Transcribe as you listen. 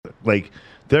like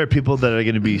there are people that are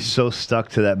going to be so stuck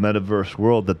to that metaverse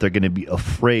world that they're going to be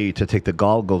afraid to take the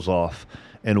goggles off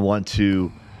and want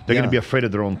to. They're going to be afraid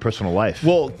of their own personal life.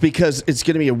 Well, because it's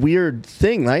going to be a weird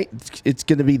thing, right? It's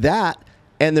going to be that,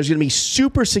 and there's going to be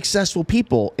super successful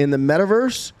people in the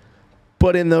metaverse,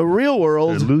 but in the real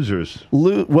world, they're losers.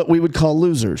 What we would call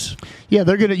losers. Yeah,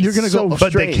 you're going to so go,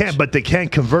 but they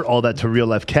can't convert all that to real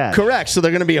life cash. Correct. So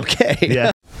they're going to be okay.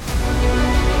 Yeah.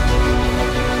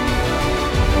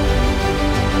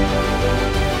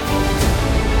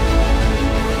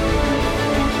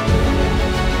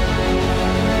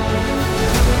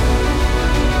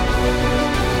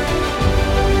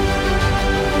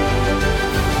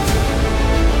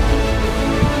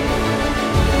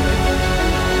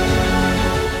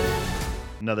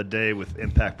 Another day with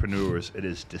Impactpreneurs. It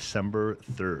is December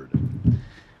 3rd.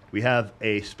 We have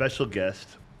a special guest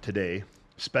today.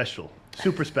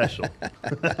 Super special.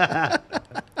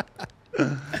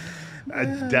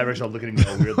 Davrick's all looking at me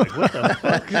all weird, like, what the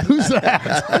fuck? Who's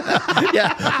that?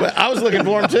 Yeah, well, I was looking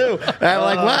for him too. And I'm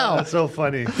like, wow, that's so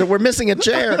funny. we're missing a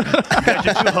chair. You got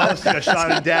your two hosts, you got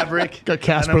Sean and Davrick. Got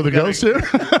Casper the Ghost here.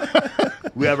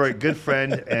 We have our good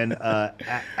friend and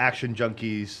Action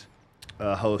Junkies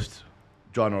host,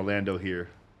 John Orlando here.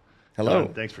 Hello.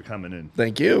 John, thanks for coming in.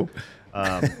 Thank you.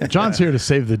 John's here to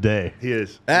save the day. He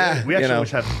is. you We actually know.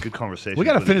 always have good conversations. We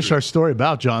got to finish our story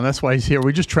about John. That's why he's here.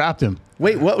 We just trapped him.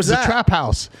 Wait, what was It's that? a trap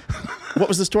house. What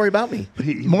was the story about me?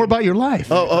 More about your life.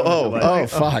 Oh,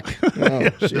 fuck. Oh,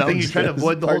 The thing you tried to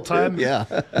avoid the whole time? Yeah.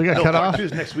 We got cut Part off. 2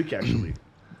 is next week, actually.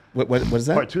 What is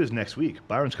that? Part 2 is next week.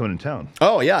 Byron's coming in town.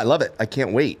 Oh, yeah, I love it. I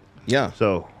can't wait. Yeah.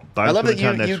 So I Byron's love coming that in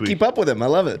town next you week. keep up with him. I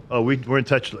love it. Oh, we're in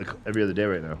touch like every other day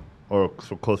right now, or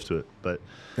so close to it. But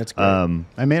That's great.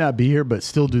 I may not be here, but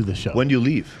still do the show. when do you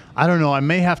leave? I don't know. I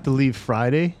may have to leave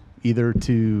Friday, either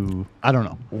to, I don't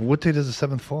know. What day does the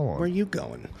 7th fall on? Where are you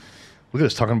going? Look at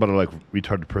us talking about our like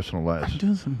retarded personal lives. I'm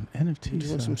doing some NFT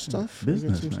doing some stuff?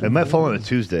 business, Doing some man. It might fall on a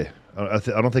Tuesday. I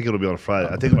don't think it'll be on a Friday.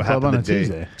 I think it'll Club happen on the a day.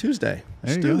 Tuesday. Tuesday.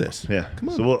 Let's you do go. this. Yeah. Come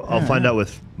on. So I'll find out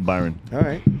with Byron. All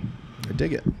right. I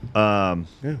dig it.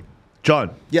 Yeah.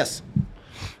 John, Yes.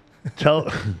 tell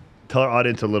our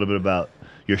audience a little bit about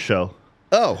your show.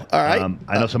 Oh, all right.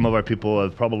 I know some of our people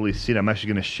have probably seen. I'm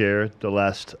actually going to share the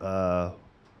last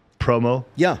promo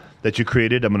Yeah. that you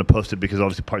created. I'm going to post it because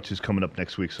obviously part 2 is coming up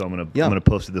next week, so I'm going to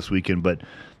post it this weekend. But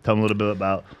tell them a little bit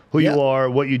about who you are,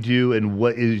 what you do, and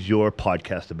what is your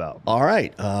podcast about. All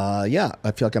right. Yeah,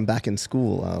 I feel like I'm back in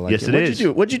school. Yes, it is.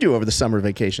 What'd you do over the summer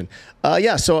vacation?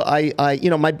 Yeah, so I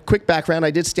my quick background,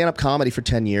 I did stand-up comedy for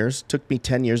 10 years. Took me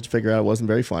 10 years to figure out it wasn't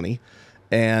very funny.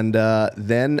 And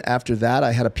then after that,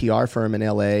 I had a PR firm in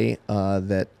L.A.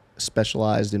 That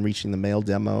specialized in reaching the male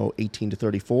demo 18 to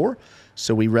 34.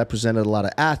 So we represented a lot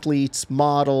of athletes,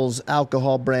 models,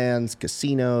 alcohol brands,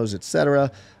 casinos,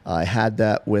 etc. I had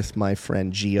that with my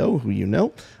friend Gio, who you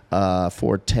know,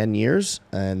 for 10 years.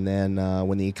 And then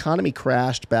when the economy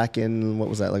crashed back in, what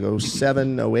was that, like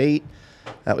 07, 08,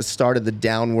 that started the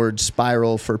downward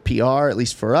spiral for PR, at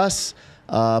least for us.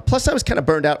 Plus, I was kind of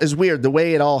burned out. It's weird, the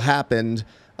way it all happened,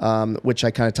 which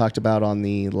I kind of talked about on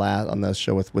the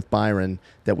show with Byron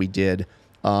that we did.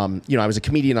 I was a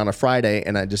comedian on a Friday,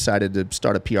 and I decided to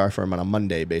start a PR firm on a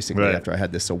Monday, basically, after I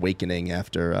had this awakening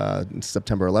after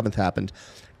September 11th happened.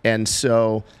 And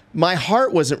so my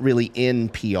heart wasn't really in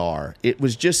PR. It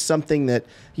was just something that,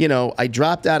 I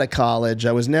dropped out of college.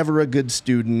 I was never a good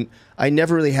student. I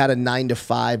never really had a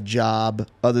 9-to-5 job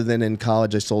other than in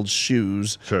college I sold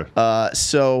shoes. Sure.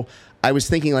 So I was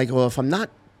thinking like, well, if I'm not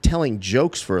telling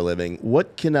jokes for a living,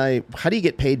 how do you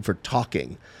get paid for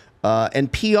talking?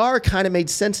 And PR kind of made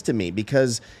sense to me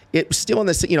because it was still in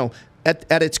this,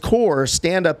 at its core,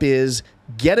 stand-up is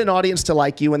get an audience to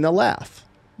like you and they'll laugh,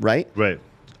 right? Right.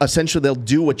 Essentially, they'll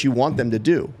do what you want them to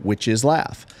do, which is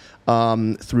laugh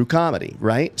through comedy,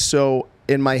 right? So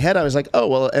in my head, I was like, oh,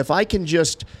 well, if I can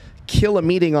just kill a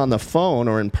meeting on the phone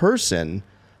or in person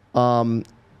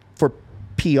for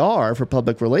PR, for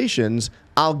public relations,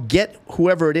 I'll get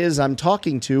whoever it is I'm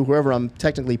talking to, whoever I'm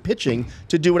technically pitching,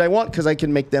 to do what I want because I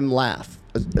can make them laugh,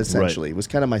 essentially. Right. It was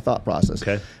kind of my thought process.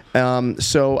 Okay.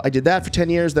 So I did that for 10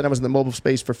 years. Then I was in the mobile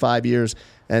space for 5 years.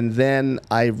 And then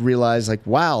I realized, like,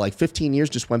 wow, like 15 years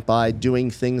just went by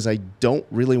doing things I don't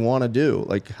really want to do.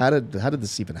 Like, how did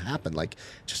this even happen? Like,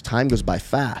 just time goes by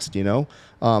fast,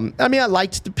 I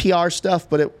liked the PR stuff,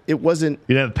 but it wasn't.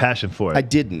 You didn't have a passion for it. I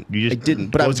didn't.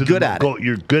 But I was good at it.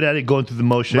 You're good at it, going through the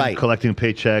motion, Right. collecting a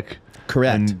paycheck.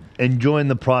 Correct. And enjoying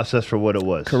the process for what it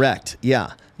was. Correct.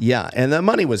 Yeah. And the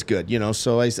money was good,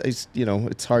 so I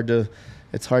it's hard to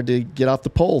it's hard to get off the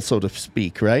pole, so to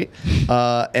speak, right?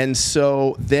 And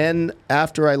so then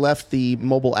after I left the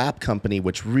mobile app company,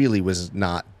 which really was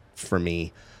not for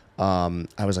me,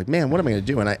 I was like, man, what am I going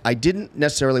to do? And I didn't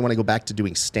necessarily want to go back to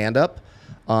doing stand-up.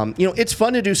 It's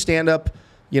fun to do stand-up,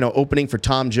 opening for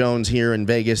Tom Jones here in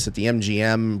Vegas at the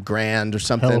MGM Grand or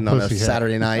something on a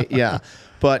Saturday night. Yeah.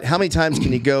 But how many times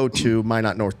can you go to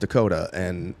Minot, North Dakota,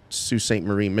 and Sault Ste.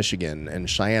 Marie, Michigan, and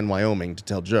Cheyenne, Wyoming to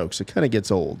tell jokes? It kind of gets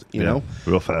old, you know?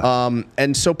 Real fast.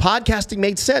 And so podcasting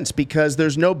made sense because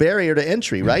there's no barrier to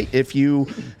entry, right? If you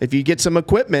get some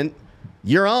equipment,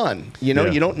 you're on. You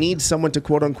don't need someone to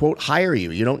quote unquote hire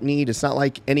you. You don't need. It's not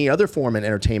like any other form in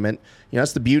entertainment.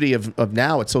 That's the beauty of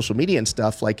now with social media and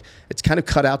stuff. Like it's kind of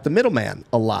cut out the middleman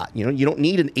a lot. You don't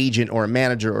need an agent or a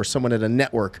manager or someone at a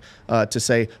network to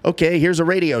say, okay, here's a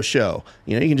radio show.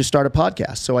 You can just start a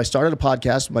podcast. So I started a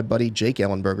podcast with my buddy Jake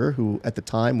Ellenberger, who at the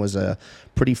time was a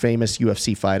pretty famous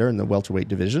UFC fighter in the welterweight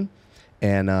division,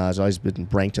 and has always been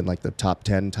ranked in like the top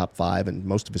 10, top 5 in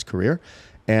most of his career.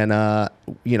 And, I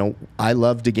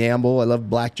love to gamble. I love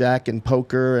blackjack and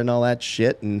poker and all that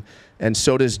shit. And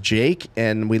so does Jake.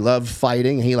 And we love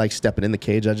fighting. He likes stepping in the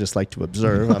cage. I just like to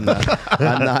observe. I'm not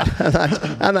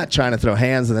trying to throw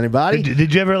hands with anybody.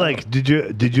 Did you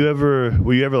ever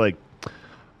were you ever like,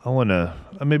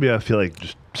 maybe I feel like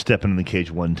just stepping in the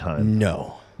cage one time?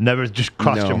 No. Never just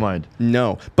crossed your mind?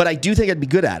 No. But I do think I'd be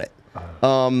good at it.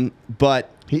 But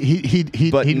He'd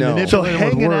manipulate so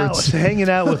him with words. hanging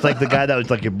out with like the guy that was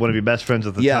like one of your best friends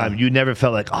at the time, you never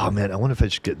felt like, oh man, I wonder if I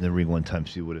should get in the ring one time,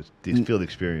 see what it's feel the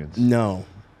experience. No,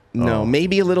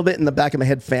 maybe a little bit in the back of my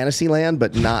head, fantasy land,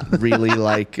 but not really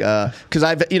like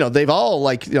because they've all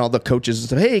like the coaches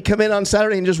say, hey, come in on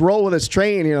Saturday and just roll with us,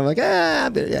 train. I'm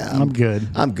good.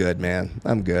 I'm good, man.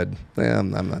 I'm good. Yeah,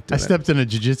 I'm not doing I stepped in a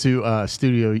jiu-jitsu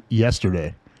studio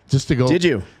yesterday. Just to go. Did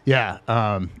you? Yeah.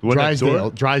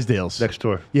 Drysdale's. Next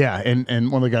door. Yeah. And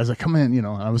one of the guys like, come in,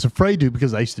 I was afraid to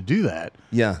because I used to do that.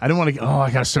 Yeah. I didn't want to, I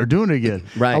got to start doing it again.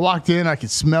 Right. I walked in, I could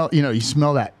smell, you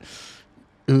smell that.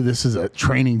 Ooh, this is a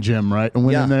training gym, right? And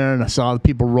went in there and I saw the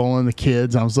people rolling, the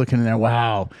kids. I was looking in there,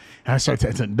 wow. And I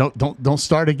started saying, don't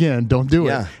start again. Don't do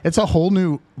it. It's a whole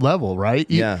new level, right?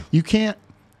 You can't,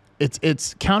 it's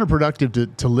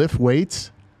counterproductive to lift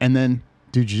weights and then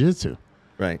do jiu-jitsu.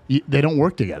 Right. They don't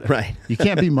work together. Right. You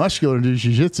can't be muscular and do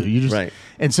jiu-jitsu. You just right.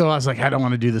 And so I was like, I don't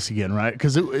want to do this again, right?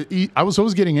 Because I was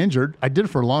always getting injured. I did it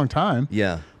for a long time.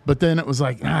 Yeah. But then it was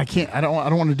like, I can't. I don't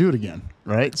want to do it again,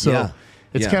 right? So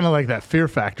it's kind of like that fear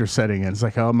factor setting in. It's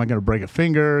like, oh, am I going to break a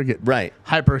finger? Get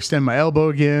hyperextend my elbow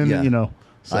again? Yeah.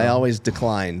 So. I always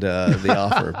declined the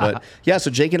offer, but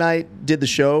so Jake and I did the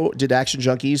show, did Action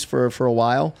Junkies for a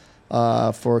while.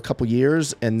 For a couple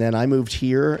years, and then I moved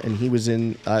here, and he was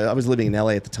in. I was living in LA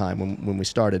at the time when we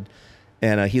started,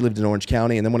 and he lived in Orange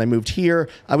County. And then when I moved here,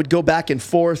 I would go back and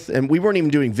forth, and we weren't even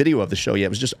doing video of the show yet; it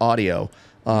was just audio.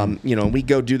 And we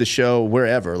go do the show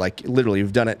wherever. Like literally,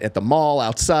 we've done it at the mall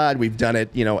outside. We've done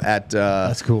it, at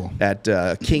that's cool at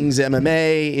King's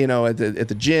MMA. At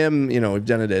the gym. We've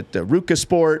done it at Ruka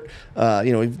Sport.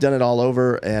 We've done it all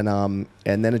over, and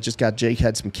then it just got Jake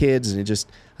had some kids, and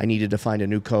I needed to find a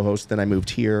new co-host. Then I moved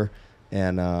here,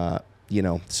 and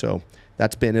so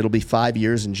it'll be 5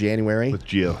 years in January with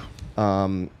Gio.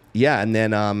 And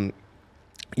then.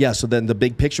 So then the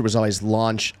big picture was always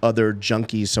launch other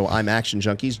junkies. So I'm Action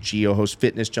Junkies, Geo hosts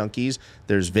Fitness Junkies.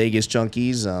 There's Vegas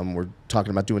Junkies. We're talking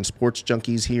about doing Sports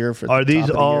Junkies here. Are these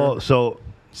all so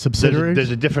subsidiaries? There's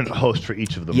a different host for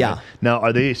each of them. Yeah. Right? Now,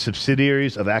 are they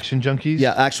subsidiaries of Action Junkies?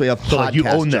 Yeah, actually, of so Podcast like you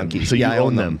own them. Junkies. So you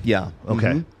own them. Yeah. Okay.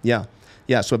 Mm-hmm. Yeah.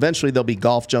 Yeah. So eventually there'll be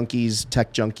golf junkies,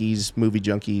 tech junkies, movie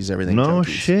junkies, everything. No junkies.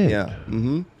 shit. Yeah.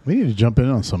 Mm-hmm. We need to jump in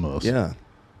on some of those. Yeah.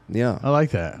 Yeah. I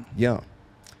like that. Yeah.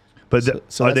 But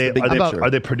so are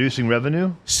they producing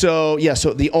revenue? So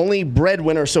the only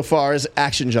breadwinner so far is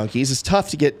Action Junkies. It's tough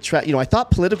to get. I thought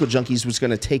Political Junkies was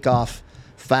going to take off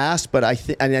fast, but I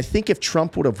think if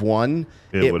Trump would have won,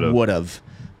 it would have.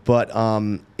 But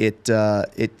it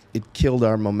killed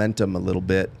our momentum a little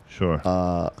bit. Sure.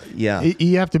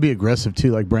 You have to be aggressive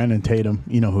too, like Brandon Tatum.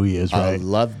 You know who he is, right? I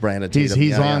love Brandon Tatum.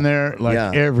 He's on there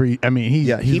every. I mean,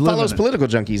 he follows Political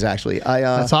Junkies. Actually,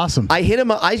 that's awesome. I hit him.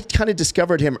 I kind of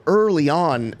discovered him early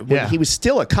on when he was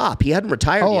still a cop. He hadn't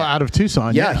retired yet. Out of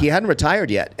Tucson. Yeah, he hadn't retired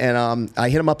yet, and I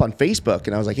hit him up on Facebook,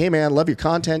 and I was like, "Hey man, love your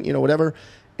content, whatever."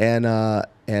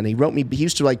 And he wrote me. He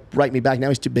used to write me back. Now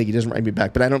he's too big. He doesn't write me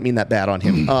back. But I don't mean that bad on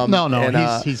him. But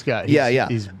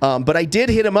I did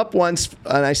hit him up once,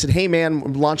 and I said, "Hey man,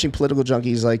 I'm launching Political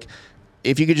Junkies. Like,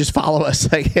 if you could just follow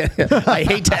us, like, I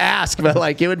hate to ask, but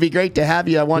like, it would be great to have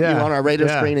you. I want you on our radar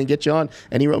screen and get you on.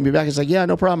 And he wrote me back. He's like, yeah,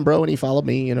 no problem, bro. And he followed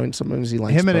me, you know, and sometimes he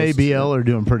likes him and posts, ABL are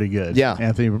doing pretty good. Yeah.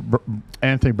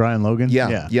 Anthony Brian Logan.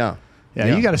 Yeah.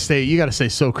 You got to stay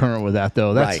so current with that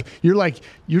though. That's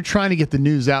you're trying to get the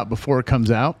news out before it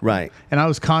comes out. Right. And I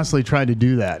was constantly trying to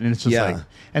do that. And it's just like,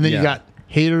 and then you got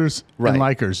haters and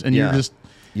likers, and you're just.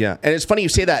 Yeah, and it's funny you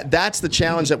say that. That's the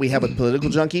challenge that we have with political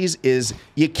junkies is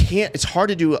you can't. It's hard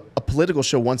to do a political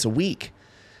show once a week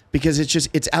because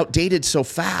it's outdated so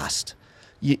fast.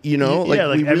 You know,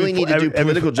 we really need to do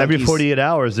political junkies every 48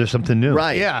 hours. There's something new,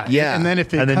 right? Yeah. And then if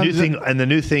the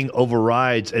new thing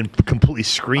overrides and completely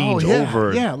screens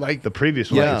over like the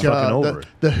previous one. Like, fucking over.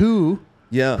 The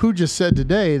WHO just said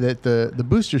today that the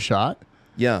booster shot,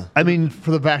 I mean,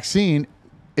 for the vaccine,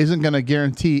 isn't going to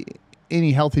guarantee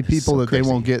any healthy people that they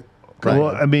won't get. Right.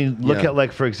 Well, I mean, look at,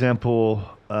 like, for example,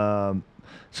 some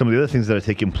of the other things that are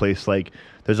taking place. Like,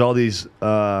 there's all these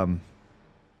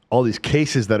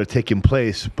cases that are taking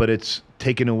place, but it's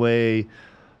taking away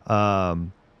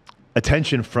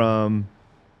attention from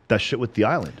that shit with the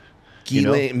island.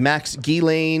 Ghislaine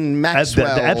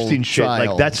Maxwell, the Epstein shit, trial.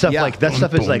 like that stuff. Like that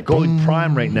stuff is like going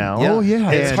prime right now. Yeah. Oh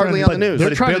yeah, it's hardly on the news.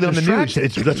 But it's barely on the news.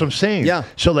 That's what I'm saying. Yeah.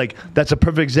 So like that's a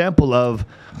perfect example of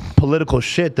political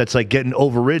shit that's like getting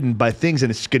overridden by things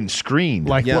and it's getting screened.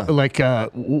 Like what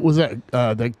was that?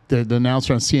 The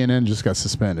announcer on CNN just got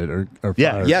suspended or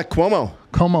fired. Yeah,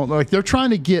 Cuomo. Like they're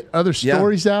trying to get other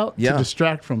stories out to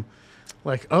distract from,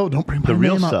 like, oh, don't bring my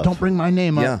name up. Don't bring my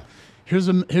name up. Here's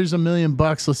 $1 million.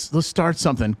 Let's start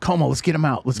something. Como, let's get them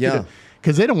out. Let's get it,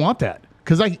 because they don't want that.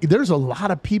 Because there's a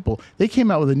lot of people. They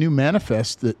came out with a new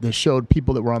manifest that showed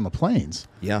people that were on the planes.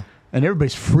 Yeah, and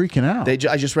everybody's freaking out.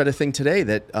 I just read a thing today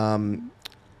that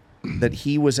that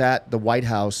he was at the White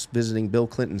House visiting Bill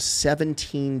Clinton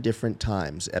 17 different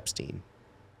times. Epstein.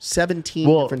 17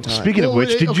 different times. Speaking of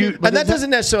which, did you? And that doesn't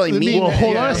necessarily mean. Well,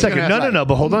 hold on a second. No.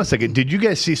 But hold on a second. Did you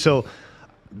guys see? So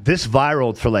this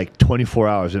viraled for like 24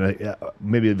 hours, and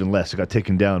maybe even less. It got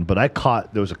taken down. But I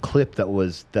caught there was a clip that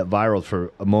viraled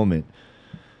for a moment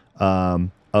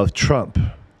of Trump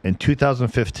in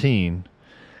 2015.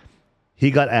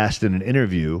 He got asked in an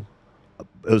interview.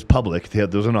 It was public. There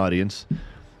was an audience.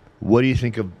 What do you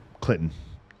think of Clinton?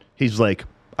 He's like,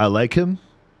 I like him.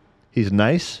 He's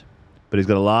nice, but he's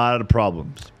got a lot of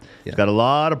problems. He's got a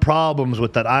lot of problems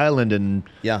with that island, and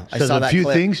I saw that few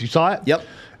clip. things. You saw it? Yep.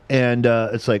 And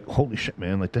it's like, holy shit,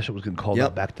 man! Like that shit was getting called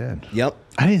out back then. Yep.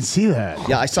 I didn't see that.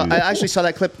 Yeah, I actually saw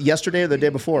that clip yesterday or the day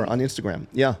before on Instagram.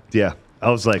 Yeah. Yeah.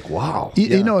 I was like, wow.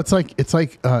 You know, it's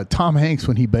like Tom Hanks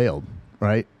when he bailed,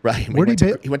 right? Right. Where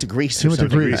did he went to Greece. He went to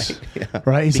Greece. Right.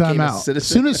 Right. He said, I'm out. As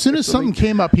soon as something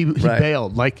came up, he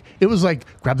bailed. Like it was like,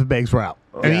 grab the bags, we're out.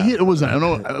 And it was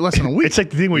less than a week. It's like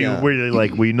the thing where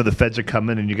you know the feds are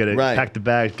coming and you got to pack the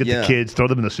bags, get the kids, throw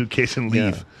them in the suitcase, and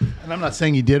leave. And I'm not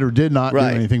saying he did or did not do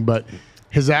anything, but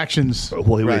his actions.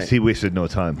 Well, he wasted no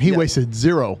time. He wasted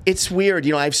zero. It's weird.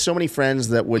 You know, I have so many friends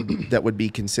that would be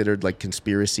considered like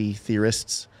conspiracy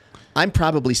theorists. I'm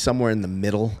probably somewhere in the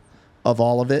middle of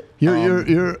all of it.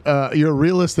 You're a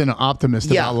realist and an optimist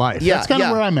about life. That's kind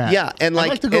of where I'm at. Yeah, and I'd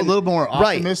like to go a little more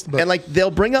optimist. Right. And like they'll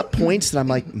bring up points that I'm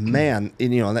like, man,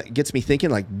 and you know, that gets me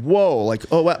thinking like, whoa, like,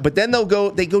 oh, wow. But then they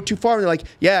go too far and they're like,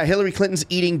 yeah, Hillary Clinton's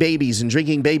eating babies and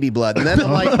drinking baby blood, and then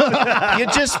I'm like, you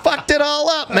just fucked it all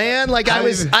up, man. Like I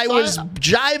was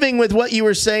jiving with what you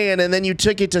were saying, and then you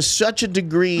took it to such a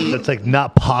degree that's like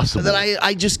not possible that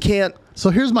I just can't.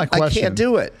 So here's my question. I can't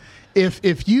do it.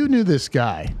 If you knew this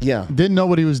guy, didn't know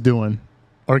what he was doing,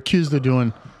 or accused of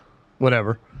doing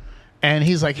whatever, and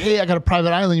he's like, "Hey, I got a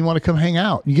private island. You want to come hang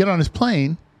out?" You get on his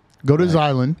plane, go to his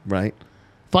island,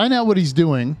 find out what he's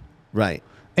doing,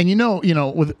 and you know,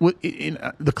 with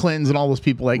the Clintons and all those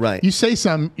people, like, you say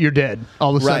something, you're dead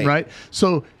all of a sudden, right?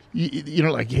 So you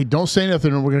know, like, hey, don't say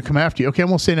nothing, or we're gonna come after you. Okay, I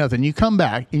won't say nothing. You come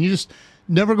back, and you just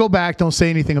never go back. Don't say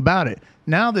anything about it.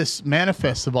 Now this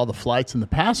manifests of all the flights and the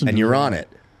passengers, and you're on it.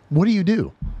 What do you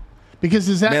do?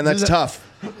 Because that's tough.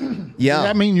 Yeah. Does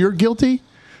that mean you're guilty?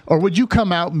 Or would you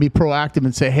come out and be proactive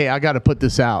and say, hey, I got to put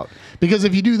this out? Because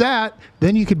if you do that,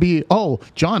 then you could be, oh,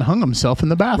 John hung himself in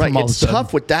the bathroom all of a sudden. It's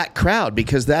tough with that crowd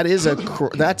because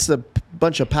that's a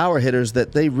bunch of power hitters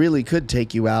that they really could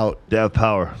take you out. They have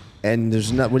power. And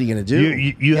there's not. What are you going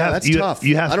to do? That's tough.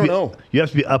 I don't know. You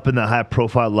have to be up in the high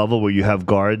profile level where you have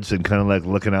guards and kind of like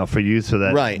looking out for you, so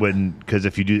that because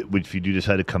if you do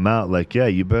decide to come out, like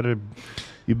you better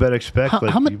expect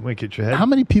you might get your head. How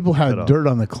many people had dirt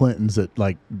on the Clintons that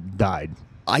like died?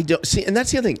 I don't see, and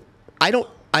that's the other thing.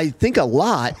 I think a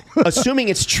lot, assuming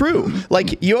it's true.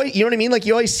 Like you know what I mean? Like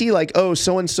you always see like, oh,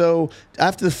 so and so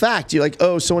after the fact, you're like,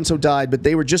 oh, so and so died, but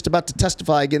they were just about to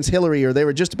testify against Hillary, or they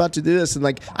were just about to do this, and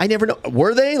like I never know.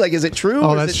 Were they? Like, is it true?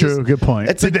 Oh, that's true. Good point.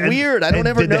 It's like weird. I don't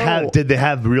ever know. Did they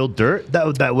have real dirt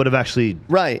that would have actually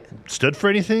stood for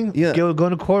anything? Yeah.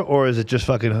 Going to court, or is it just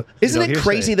fucking? Isn't it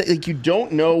crazy that like you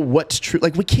don't know what's true?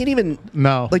 Like we can't even.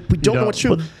 No. Like we don't know what's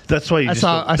true. Well, that's why you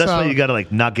why you gotta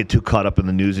like not get too caught up in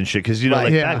the news and shit, because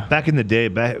back in the day,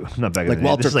 not back in the day,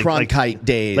 Walter Cronkite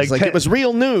days, like it was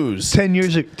real news. 10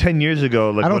 years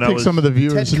ago, like I don't think some of the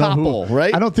viewers Ted know Koppel, who.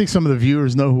 right? I don't think some of the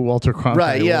viewers know who Walter Cronkite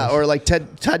right? Yeah, was. or like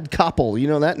Ted Koppel. You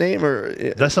know that name? Or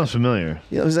that sounds familiar.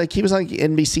 Yeah, it was like he was on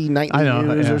NBC Nightly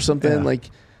News or something. Yeah. Like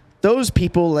those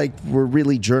people like were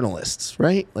really journalists,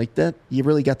 right? Like that, you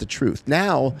really got the truth.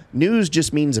 Now news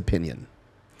just means opinion.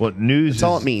 What news? That's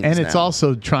all it means, and it's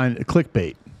also trying to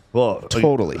clickbait. Well,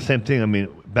 totally. Same thing. I mean,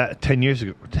 back 10 years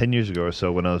ago or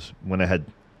so, when I had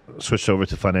switched over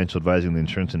to financial advising in the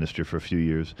insurance industry for a few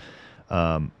years,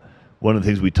 one of the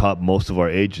things we taught most of our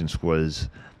agents was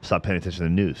stop paying attention to the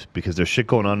news, because there's shit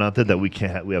going on out there that we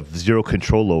have zero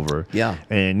control over. Yeah.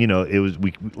 And it was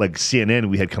like CNN.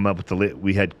 We had come up with an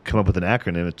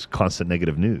acronym. It's constant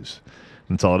negative news.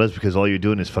 That's all it is, because all you're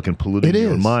doing is fucking polluting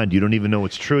your mind. You don't even know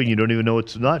what's true, and you don't even know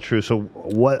what's not true. So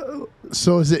what?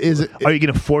 So is it? Are you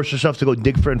going to force yourself to go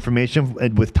dig for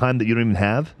information with time that you don't even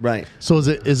have? Right. So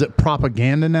is it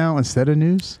propaganda now instead of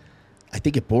news? I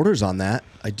think it borders on that.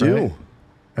 I do. Right.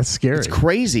 That's scary. It's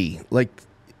crazy. Like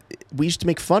we used to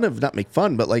not make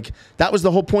fun, but like that was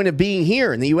the whole point of being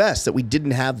here in the U.S., that we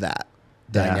didn't have that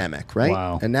dynamic, right?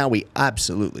 Wow. And now we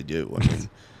absolutely do. I mean,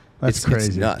 that's crazy.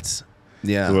 It's nuts.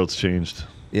 Yeah. The world's changed.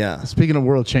 Yeah. Speaking of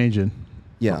world changing.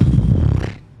 Yeah.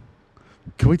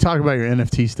 Can we talk about your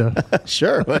NFT stuff?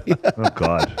 Sure. Oh,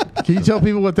 God. Can you tell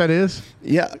people what that is?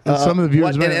 Yeah. Some of the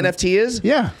viewers. What an NFT is?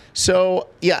 Yeah. So,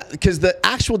 because the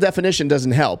actual definition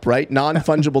doesn't help, right?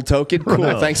 Non-fungible token. Cool.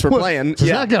 No. Thanks for playing. Does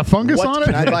that got fungus on it?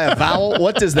 Can I buy a vowel?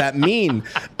 What does that mean?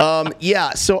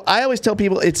 So I always tell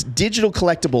people it's digital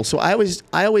collectible. So I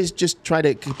always just try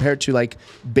to compare it to like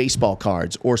baseball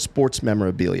cards or sports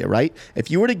memorabilia, right? If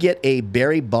you were to get a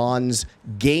Barry Bonds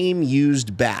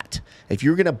game-used bat, if you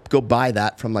were going to go buy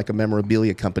that from like a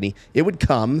memorabilia company, it would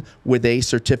come with a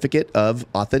certificate of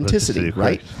authenticity,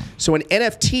 right? So an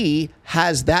NFT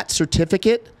has that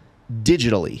certificate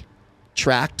digitally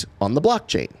tracked on the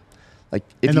blockchain. Like,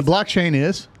 and the blockchain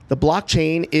is? The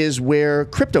blockchain is where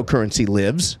cryptocurrency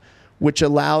lives, which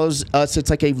allows us, it's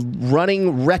like a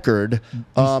running record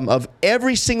of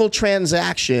every single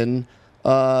transaction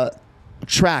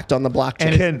tracked on the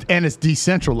blockchain. And it's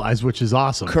decentralized, which is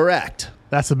awesome. Correct.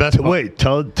 That's the best part. Wait,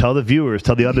 tell the viewers,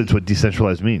 tell the audience what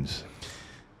decentralized means.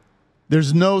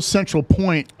 There's no central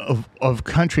point of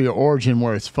country or origin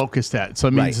where it's focused at. So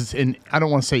it means it's in, I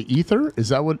don't want to say ether. Is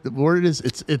that what the word is?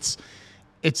 It's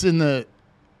in the,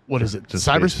 what is it?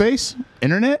 Cyberspace?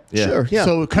 Internet? Yeah. Sure. Yeah.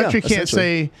 So a country can't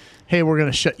say, hey, we're going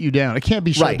to shut you down. It can't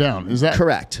be shut down. Is that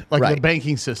correct? Like the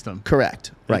banking system.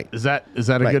 Correct. Right. Is that a good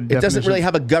definition? It doesn't really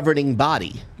have a governing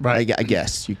body. Right. I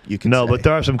guess you can No, say. but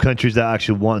there are some countries that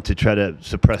actually want to try to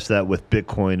suppress that with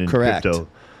Bitcoin and crypto.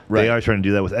 Right. They are trying to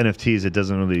do that with NFTs. It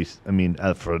doesn't really, I mean,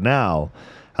 for now,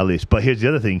 at least. But here's the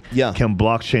other thing. Yeah. Can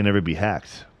blockchain ever be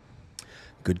hacked?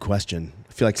 Good question.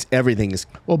 I feel like everything is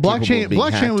blockchain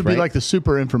hacked, would be like the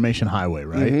super information highway,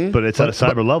 right? Mm-hmm. But it's at a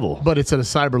cyber level. But it's at a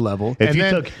cyber level. If and you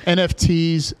then took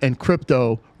NFTs and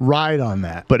crypto ride on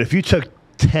that. But if you took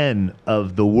 10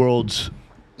 of the world's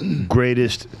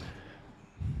greatest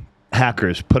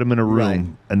hackers, put them in a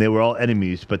room, and they were all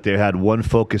enemies, but they had one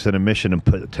focus and a mission, and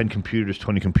put 10 computers,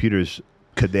 20 computers,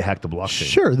 could they hack the blockchain?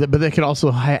 Sure, but they could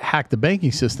also hack the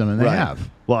banking system, and they have.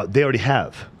 Well, they already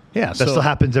have. Yeah, that still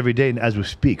happens every day as we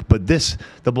speak. But the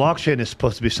blockchain is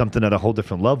supposed to be something at a whole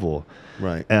different level.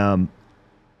 Right.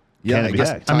 Yeah, I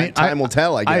guess time will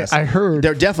tell. I guess I heard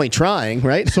they're definitely trying,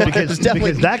 right? So because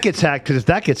that gets hacked. Because if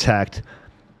that gets hacked,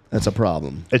 that's a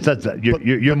problem. It's not that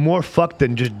you're more fucked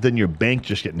than your bank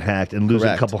just getting hacked and losing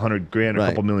a couple $100,000 or a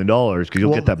couple $1 million because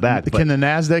you'll get that back. Can the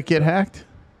NASDAQ get hacked?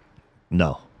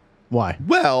 No. Why?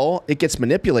 Well, it gets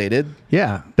manipulated.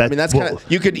 Yeah, that's kind of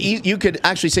you could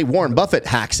actually say Warren Buffett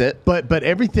hacks it. But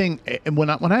everything when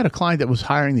I had a client that was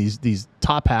hiring these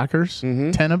top hackers,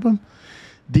 10 of them,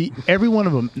 every one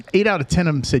of them, 8 out of 10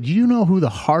 of them said, "You know who the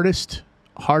hardest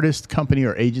company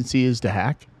or agency is to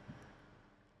hack?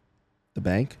 The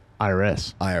bank,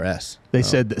 IRS. They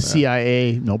said the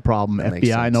CIA, no problem. That makes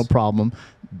FBI, sense. no problem.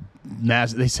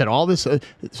 They said all this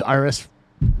IRS."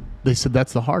 They said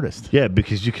that's the hardest. Yeah,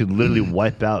 because you can literally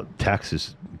wipe out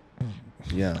taxes.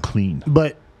 Yeah, clean.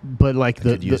 But like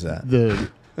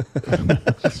the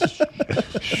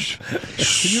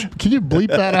Can you bleep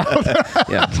that out?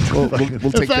 Yeah,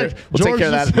 we'll take care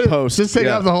of that in post. Just take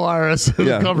out the whole IRS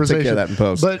conversation. We'll take care of that in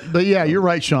post. But yeah, you're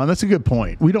right, Sean. That's a good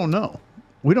point. We don't know.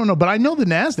 But I know the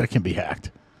NASDAQ can be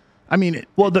hacked. I mean,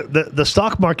 the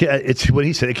stock market, it's what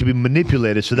he said. It can be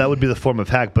manipulated, so that would be the form of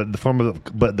hack. But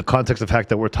the context of hack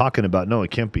that we're talking about, no,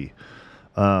 it can't be.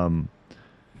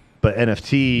 But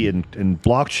NFT and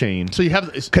blockchain. So you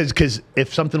have because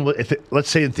if something, let's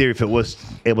say in theory, if it was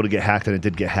able to get hacked and it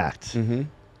did get hacked,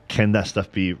 can that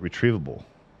stuff be retrievable?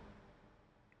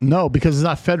 No, because it's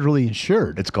not federally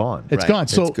insured. It's gone. It's gone.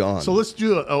 So it's gone. So let's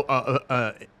do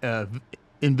a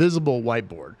invisible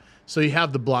whiteboard. So you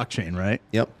have the blockchain, right?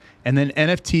 Yep. And then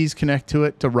NFTs connect to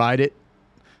it to ride it.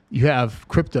 You have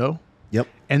crypto. Yep.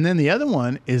 And then the other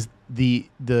one is the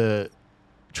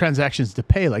transactions to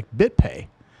pay, like BitPay.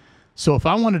 So if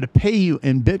I wanted to pay you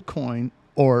in Bitcoin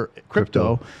or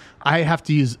crypto, I have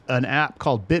to use an app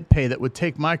called BitPay that would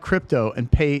take my crypto and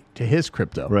pay to his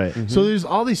crypto. Right. So there's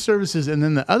all these services. And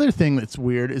then the other thing that's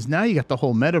weird is now you got the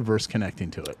whole metaverse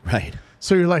connecting to it. Right.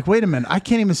 So you're like, wait a minute, I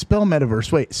can't even spell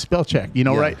metaverse. Wait, spell check,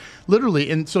 right? Literally.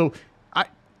 And so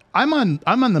I'm on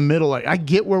the middle. Like, I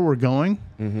get where we're going.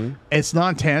 It's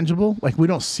non-tangible. Like, we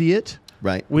don't see it.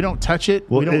 Right. We don't touch it.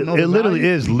 Well, we don't know. It literally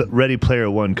is Ready Player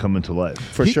One coming to life.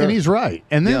 For sure. And he's right.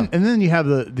 And then you have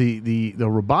the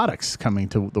robotics coming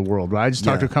to the world. Right? I just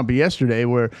talked to a company yesterday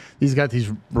where he's got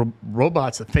these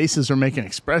robots. The faces are making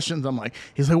expressions.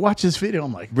 He's like, watch this video.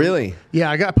 I'm like, really?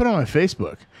 Yeah, I got put on my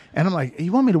Facebook. And I'm like,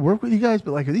 you want me to work with you guys?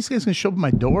 But like, are these guys going to show up at my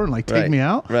door and like take me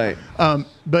out? Right.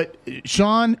 But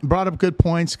Sean brought up good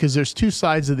points because there's two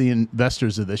sides of the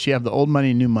investors of this. You have the old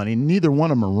money and new money. Neither one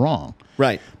of them are wrong.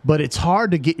 Right. But it's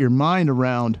hard to get your mind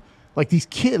around like these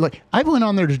kids. Like I went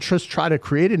on there to just try to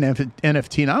create an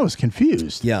NFT and I was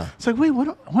confused. Yeah. It's like, wait,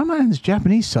 why am I on this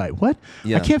Japanese site? What?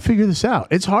 Yeah. I can't figure this out.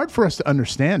 It's hard for us to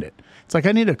understand it. It's like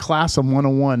I need a class on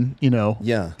 101,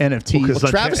 NFTs.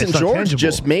 Well, Travis and George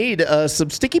just made some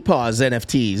Sticky Paws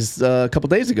NFTs a couple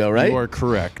days ago, right? You are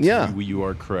correct. Yeah. You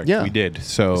are correct. Yeah. We did.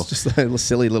 So it's just a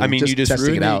silly little. I mean, you just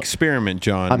ruined the experiment,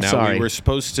 John. I'm sorry. We were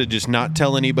supposed to just not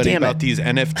tell anybody about these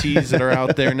NFTs that are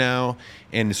out there now.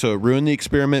 And so it ruined the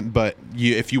experiment, but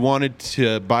if you wanted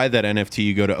to buy that NFT,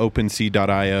 you go to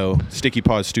OpenSea.io, Sticky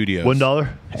Paws Studios. $1?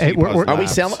 Hey,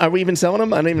 are we even selling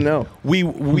them? I don't even know.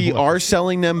 We are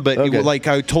selling them, but like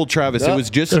I told Travis, it was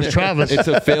just it's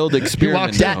a failed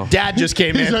experiment. Dad just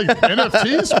came in. He's like,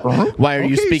 NFTs? Why are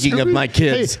you speaking of my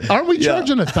kids? Hey, aren't we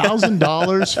charging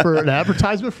 $1,000 for an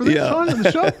advertisement for this on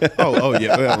the show? Oh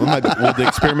yeah. Well, the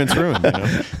experiment's ruined.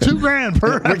 $2,000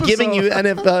 per episode. We're giving you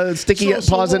Sticky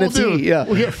Paws NFT. Yeah.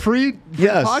 We get free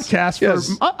podcasts for.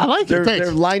 I like it.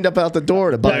 They're lined up out the door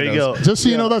to buy those. There you go. Just so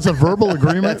you know, that's a verbal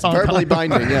agreement. That's verbally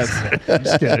binding.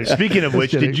 Yes. Speaking of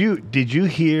which, did you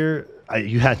hear?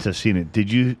 You had to have seen it.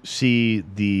 Did you see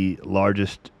the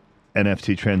largest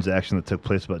NFT transaction that took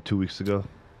place about 2 weeks ago?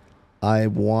 I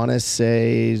want to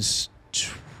say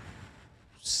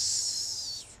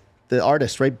the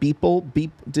artist, right? Beep.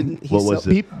 Didn't he? What was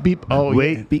it? Beep. Oh,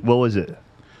 wait. Yeah. Beep. What was it?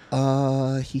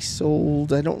 He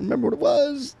sold. I don't remember what it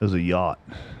was. It was a yacht.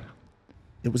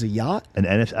 It was a yacht? An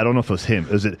NFT. I don't know if it was him.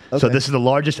 Okay. So this is the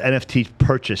largest NFT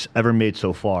purchase ever made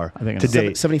so far. I think to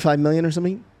date. 75 million or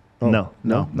something? Oh, no.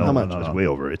 How much? No, it's way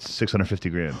over. It's 650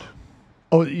 grand.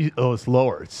 Oh, it's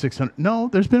lower. It's 600. No,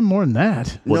 there's been more than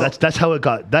that. Well, that's how it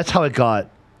got. That's how it got.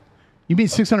 You mean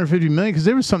 650 million? Because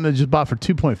there was something that just bought for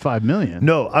 2.5 million.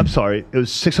 No, I'm sorry. It was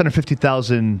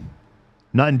 $650,000.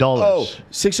 $9. Oh,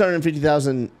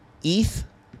 650,000 ETH.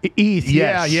 ETH,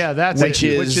 yes. yeah, that's which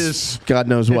is God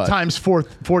knows what times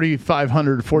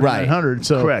 4,500, 4,900. Right.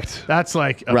 So correct. That's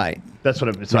like right. That's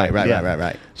what it's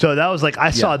right. So that was like I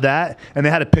saw that, and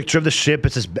they had a picture of the ship.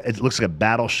 It looks like a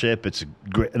battleship. It's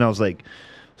great, and I was like,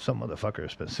 some motherfucker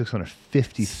spent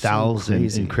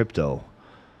 650,000 in crypto.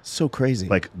 So crazy.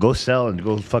 Like, go sell and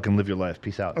go fucking live your life.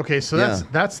 Peace out. Okay, so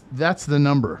that's the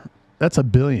number. That's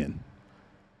 $1 billion.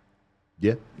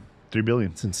 Yeah. 3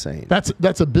 billion. It's insane. That's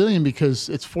 $1 billion because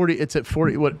it's 40. It's at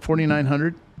 40. What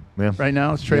 4,900? Yeah. Right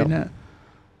now it's trading at.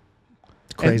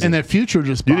 It's crazy. And that Future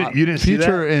just bought. You didn't see that?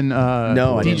 Future and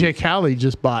no, DJ Khaled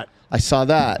just bought. I saw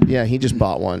that. Yeah, he just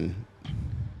bought one.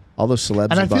 All those celebs.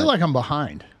 And I feel like I'm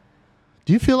behind.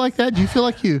 Do you feel like that? Do you feel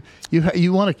like you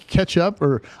want to catch up?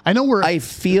 Or I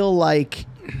feel like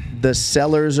the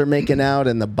sellers are making out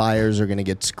and the buyers are going to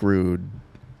get screwed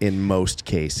in most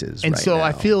cases. And right so now.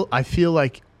 I feel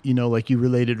like, like you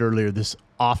related earlier, this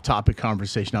off-topic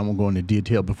conversation, I won't go into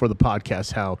detail before the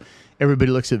podcast, how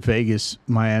everybody looks at Vegas,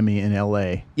 Miami, and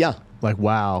LA. Yeah. Like,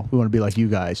 wow, we want to be like you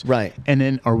guys. Right. And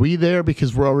then are we there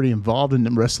because we're already involved and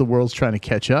the rest of the world's trying to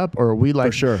catch up? Or are we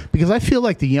like, For sure. Because I feel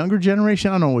like the younger generation,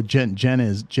 I don't know what Gen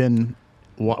is,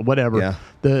 whatever.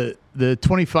 Yeah. The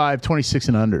 25, 26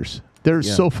 and unders, they're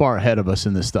so far ahead of us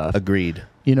in this stuff. Agreed.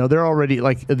 You know, they're already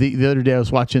like the other day I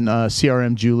was watching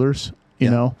CRM Jewelers, you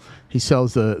know, he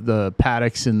sells the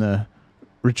Patek's and the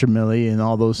Richard Mille and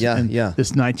all those. Yeah, and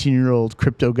this 19-year-old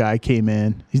crypto guy came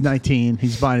in. He's 19.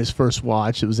 He's buying his first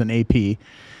watch. It was an AP. And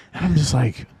I'm just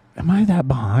like, am I that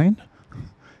behind?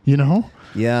 You know?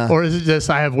 Yeah. Or is it just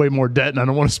I have way more debt and I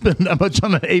don't want to spend that much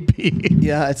on an AP?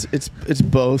 Yeah, it's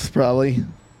both probably.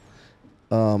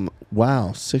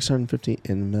 Wow, 650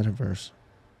 in metaverse.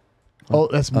 Oh,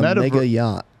 that's metaverse. Mega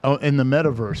yacht. Oh, in the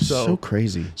metaverse. So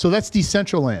crazy. So that's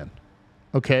Decentraland.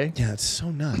 Okay. Yeah, it's so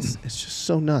nuts. It's just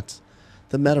so nuts.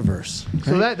 The metaverse.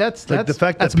 So that's Like the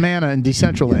fact that's that Mana and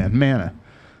Decentraland. Mana.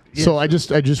 Yes. So I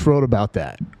just wrote about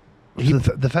that.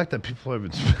 The fact that people have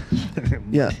been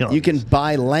Yeah, you can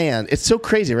buy land. It's so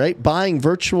crazy, right? Buying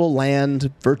virtual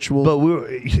land, virtual. But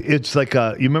it's like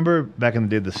you remember back in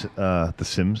the day the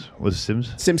Sims was it Sims?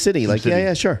 SimCity, like SimCity.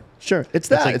 yeah, sure. It's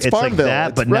that. Like, It's like Farmville.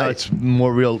 that, but now it's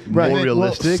more more Well,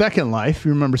 realistic. Second Life.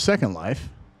 You remember Second Life?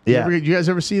 Yeah. You guys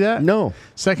ever see that? No.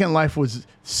 Second Life was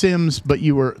Sims, but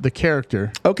you were the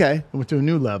character. Okay, It went to a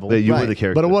new level. Yeah, you were Right. the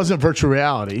character, But it wasn't virtual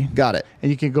reality. got it. And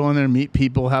you can go in there and meet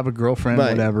people, have a girlfriend,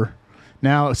 Right. whatever.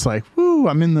 Now it's like, woo,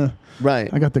 I'm in the. Right.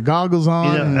 I got the goggles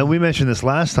on. You know, and we mentioned this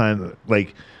last time.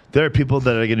 Like, there are people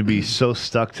that are going to be so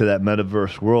stuck to that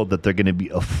metaverse world that they're going to be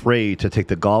afraid to take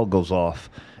the goggles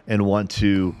off and want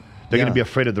to. They're going to be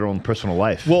afraid of their own personal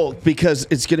life. Well, because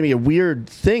it's going to be a weird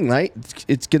thing, right?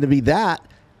 It's going to be that,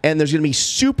 and there's going to be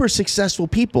super successful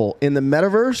people in the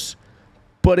metaverse,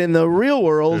 but in the real they're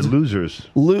world, losers.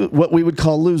 what we would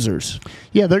call losers.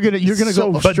 Yeah, you're gonna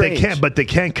So go. But strange. they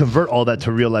can't convert all that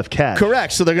to real life cash.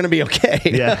 Correct. So they're going to be okay.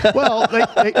 Yeah. Well,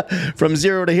 From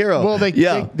zero to hero.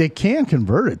 they can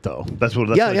convert it though. That's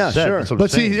what. Yeah, what yeah, I said. sure. That's what I'm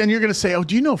But saying. see, and you're gonna say, "Oh,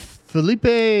 do you know Felipe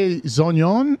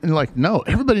Zognon?" And like, no,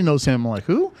 everybody knows him. I'm like,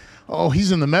 who? Oh,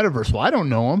 he's in the metaverse. Well, I don't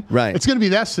know him. Right. It's gonna be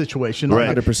that situation.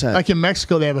 Right. 100%. Like in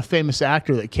Mexico, they have a famous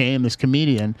actor that came, this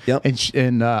comedian. Yep.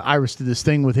 And Iris did this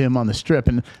thing with him on the Strip,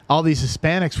 and all these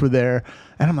Hispanics were there,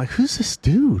 and I'm like, who's this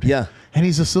dude? Yeah. And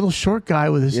he's this little short guy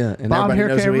with his Yeah, and bob everybody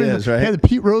haircut. knows who he everything. is, right? Yeah, the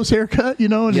Pete Rose haircut, you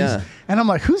know. And Yeah. and I'm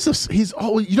like, who's this? He's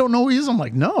you don't know who he is? I'm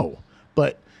like, no,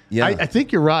 but Yeah. I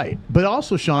think you're right. But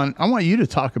also, Sean, I want you to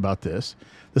talk about this: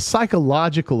 the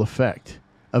psychological effect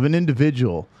of an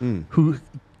individual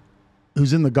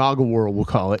who's in the goggle world, we'll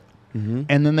call it,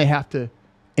 and then they have to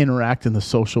interact in the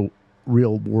social,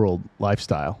 real world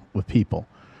lifestyle with people.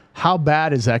 How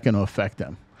bad is that going to affect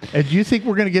them? And do you think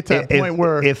we're going to get to that point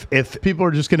where if people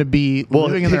are just going to be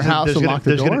living in their house and lock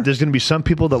the door? There's going to be some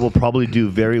people that will probably do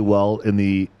very well in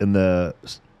the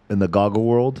goggle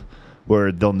world,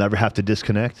 where they'll never have to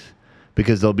disconnect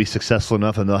because they'll be successful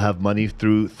enough and they'll have money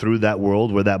through that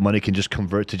world where that money can just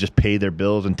convert to just pay their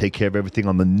bills and take care of everything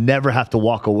on the never have to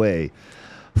walk away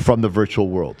from the virtual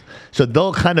world. So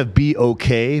they'll kind of be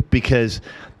okay because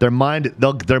their mind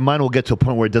will get to a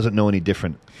point where it doesn't know any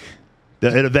different.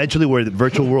 And eventually where the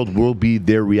virtual world will be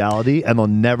their reality and they'll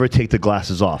never take the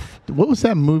glasses off. What was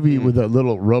that movie with that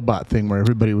little robot thing where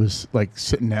everybody was like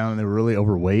sitting down and they were really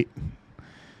overweight?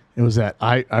 It was that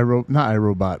not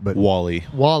iRobot, but Wally.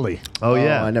 Wally. Oh,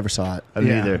 yeah. I never saw it. I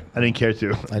didn't Yeah. either. I didn't care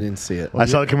to. I didn't see it. I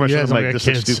saw the commercial. You I'm guys like,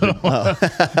 don't this got looks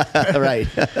kids, stupid. so- Right.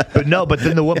 But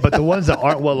then the ones that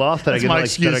aren't well off that are That's my going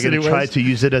excuse to try anyways. to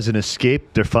use it as an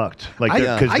escape, they're fucked. Like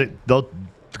because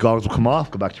the goggles will come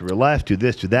off, go back to real life, do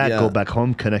this, do that, Yeah. go back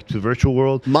home, connect to the virtual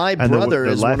world. My and brother their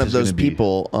is life one of those gonna be-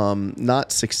 people,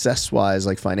 not success-wise,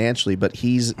 like financially, but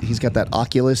he's got that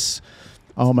Oculus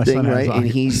Oh, my thing, son has right? And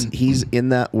Oculus. he's in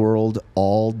that world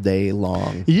all day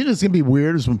long. You know, it's gonna be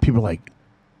weird is when people are like,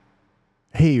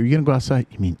 "Hey, are you gonna go outside?"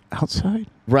 You mean outside?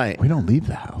 Right. We don't leave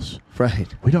the house. Right.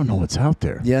 We don't know what's out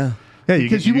there. Yeah. Yeah,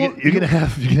 Because you're you gonna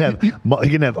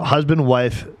have husband,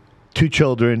 wife, 2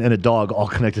 children, and a dog all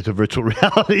connected to virtual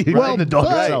reality. Well, and the dog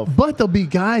itself. but there'll be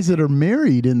guys that are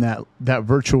married in that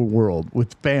virtual world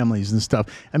with families and stuff.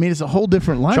 I mean, it's a whole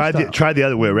different lifestyle. Try the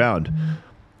other way around.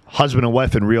 Husband and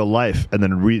wife in real life, and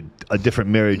then a different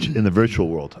marriage in the virtual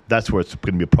world. That's where it's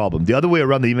going to be a problem. The other way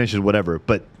around that you mentioned, whatever.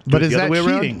 But But is the that other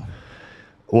way cheating? around,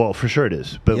 well, for sure it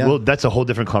is. But Yeah. that's a whole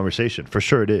different conversation. For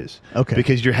sure it is. Okay.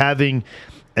 Because you're having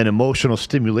an emotional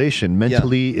stimulation,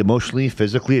 mentally, emotionally,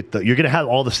 physically. You're going to have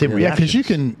all the same Yeah, reactions. because you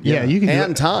can. Yeah, you can. do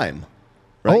And it. time.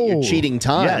 right? You're cheating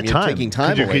time. Yeah, you're taking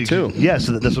time away too. Yeah,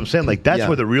 so that's what I'm saying. Like that's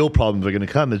where the real problems are going to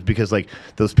come, is because like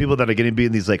those people that are going to be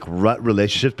in these like rut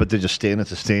relationships, but they're just staying it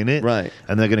to stay in it, right?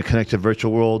 And they're going to connect to the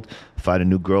virtual world, find a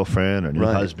new girlfriend or new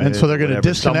husband, and so they're going to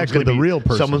disconnect with the real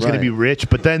person. Someone's going to be rich,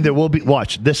 but then there will be.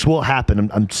 Watch, this will happen.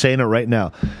 I'm saying it right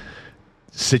now.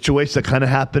 Situations that kind of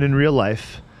happen in real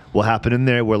life will happen in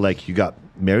there, where like you got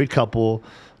married couple,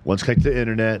 one's connected to the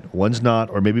internet, one's not,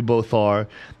 or maybe both are.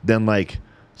 Then like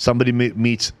somebody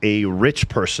meets a rich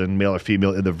person, male or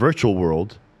female, in the virtual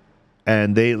world,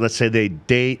 and let's say they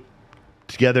date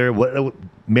together,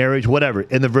 marriage, whatever,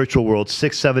 in the virtual world,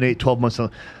 6, 7, 8, 12 months.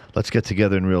 Let's get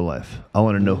together in real life. I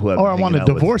want to know who I'm Or I want a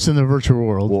divorce in the virtual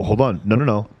world. Well, hold on.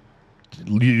 No.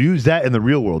 You use that in the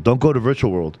real world. Don't go to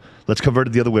virtual world. Let's convert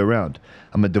it the other way around.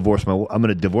 I'm gonna divorce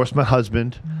my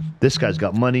husband. This guy's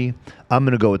got money. I'm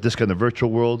gonna go with this guy in the virtual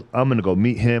world. I'm gonna go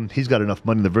meet him. He's got enough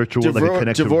money in the virtual world. I can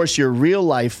connect divorce your real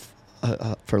life,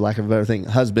 for lack of a better thing,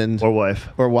 husband or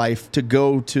wife to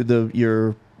go to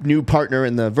your new partner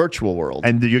in the virtual world.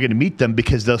 And you're going to meet them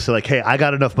because they'll say like, hey, I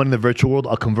got enough money in the virtual world.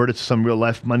 I'll convert it to some real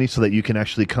life money so that you can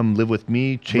actually come live with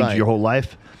me, change your whole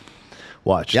life.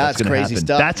 Watch. Yeah, that's it's crazy happen.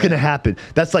 stuff. That's going to happen.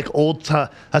 That's like old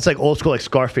school, like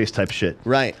Scarface type shit.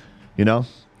 Right. You know?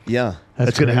 Yeah.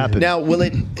 That's going to happen. Now, will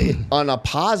it, on a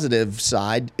positive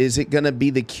side, is it going to be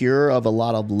the cure of a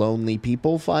lot of lonely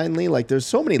people finally? Like, there's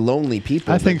so many lonely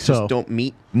people I think that so. just don't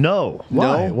meet. No.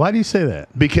 Why? No? Why do you say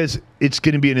that? Because it's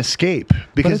going to be an escape.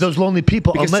 Because those lonely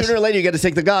people, Because sooner or later, you got to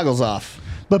take the goggles off.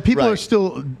 But people are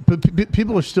still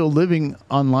living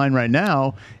online right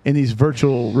now in these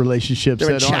virtual relationships.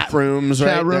 They're in chat rooms,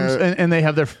 right? And they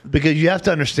have their. Because you have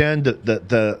to understand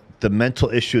the mental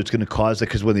issue it's going to cause,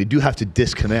 because when they do have to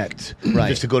disconnect,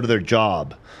 just to go to their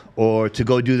job or to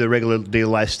go do their regular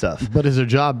daily life stuff. But is their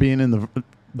job being in the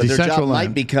their job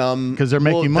might become, because they're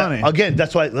making money. Again,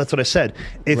 that's what I said.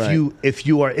 If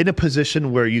you are in a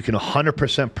position where you can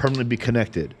 100% permanently be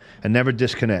connected and never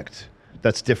disconnect,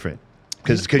 that's different.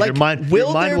 Because your mind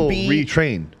will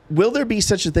retrain. Will there be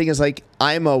such a thing as like,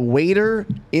 I'm a waiter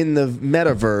in the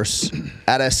metaverse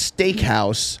at a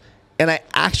steakhouse, and I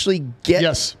actually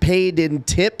get paid in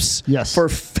tips for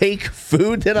fake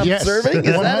food that I'm serving?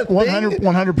 Is that a thing?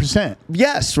 100%.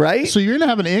 Yes, right? So you're going to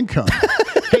have an income.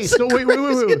 Hey, so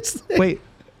wait.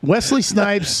 Wesley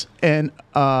Snipes and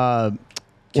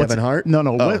Kevin Hart?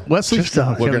 No. Wesley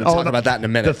Snipes. We're going to talk about that in a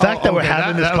minute. The fact that we're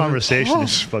having this conversation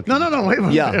is fucking... No,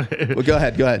 wait. Yeah. Well, go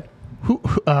ahead.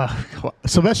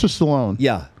 Sylvester Stallone.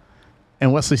 Yeah.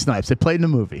 And Wesley Snipes. They played in a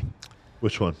movie.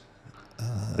 Which one?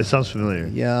 It sounds familiar.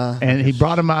 Yeah. And he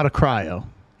brought him out of cryo,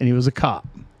 and he was a cop.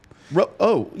 Not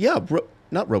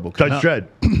RoboCop. Judge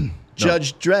Dredd.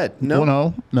 Judge Dredd.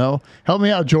 No. Help me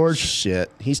out, George.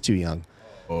 Shit. He's too young.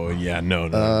 Oh yeah,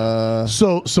 no.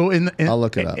 So I'll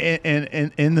look it up.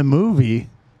 In the movie,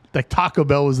 like Taco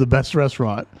Bell was the best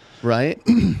restaurant, right?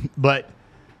 But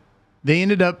they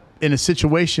ended up in a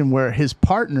situation where his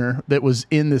partner that was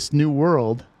in this new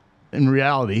world, in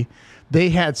reality, they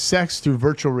had sex through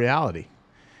virtual reality.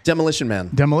 Demolition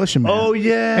Man. Oh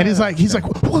yeah. And he's like,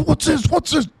 what's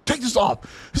this? Take this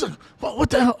off. He's like, what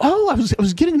the hell? Oh, I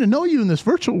was getting to know you in this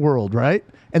virtual world, right?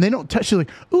 And they don't touch you, like,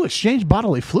 ooh, exchange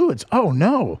bodily fluids. Oh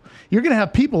no, you're gonna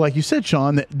have people like you said,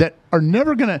 Sean, that are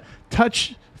never gonna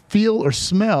touch, feel, or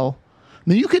smell.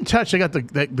 Now you can touch. I got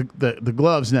the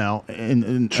gloves now,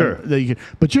 and sure,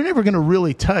 but you're never going to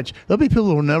really touch. There'll be people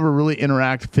who will never really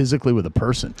interact physically with a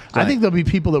person. Right. I think there'll be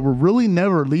people that will really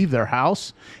never leave their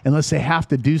house unless they have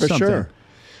to do something. Sure.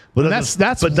 Well, that's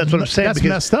what I'm saying. That's because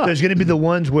messed up. There's going to be the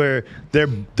ones where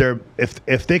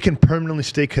if they can permanently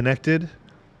stay connected,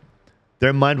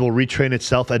 their mind will retrain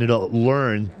itself and it'll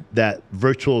learn that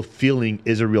virtual feeling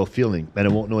is a real feeling and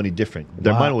it won't know any different.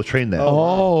 Their mind will train that.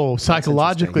 Oh,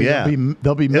 psychologically,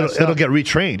 they'll be messed up. It'll get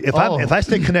retrained. If I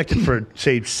stay connected for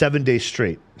say 7 days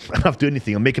straight, I don't have to do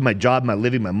anything. I'm making my job, my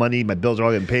living, my money, my bills are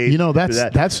all getting paid. You know,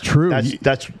 that's true.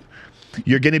 That's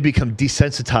you're going to become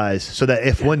desensitized so that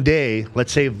if one day,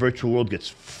 let's say virtual world gets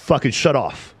fucking shut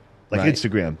off, like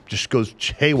Instagram just goes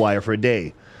haywire for a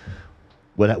day.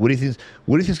 What do you think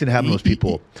is going to happen to those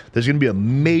people? There's going to be a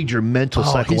major mental,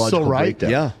 psychological breakdown.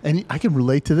 Yeah, and I can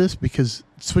relate to this because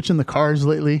switching the cars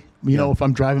lately. You know, if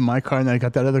I'm driving my car and then I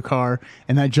got that other car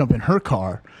and I jump in her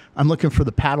car, I'm looking for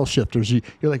the paddle shifters. You're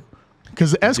like,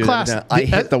 because the S-Class, I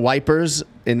hit the wipers,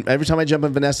 and every time I jump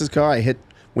in Vanessa's car, I hit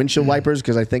windshield wipers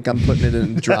because I think I'm putting it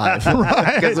in drive.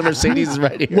 Because the Mercedes is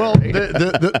right here. Well,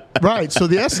 right. So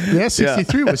the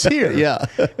S63 was here. Yeah.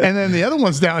 And then the other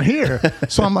one's down here.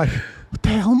 So I'm like, what the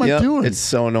hell am I doing? It's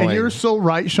so annoying. And you're so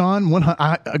right, Sean.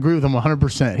 I agree with him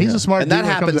 100%. He's a smart dude. And that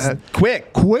happens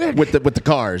quick with the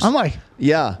cars. I'm like,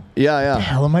 yeah. what the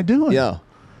hell am I doing? Yeah.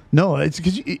 No, it's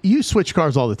because you switch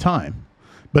cars all the time.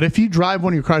 But if you drive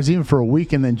one of your cars even for a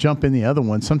week and then jump in the other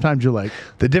one, sometimes you're like...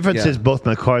 The difference is both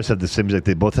my cars have the same, like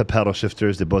they both have paddle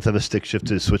shifters. They both have a stick shift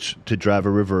to switch to drive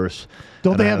or reverse.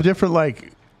 Don't they have different,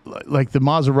 like the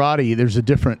Maserati, there's a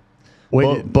different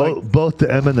way. Both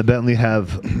the M and the Bentley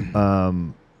have,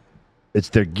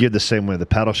 they're geared the same way. The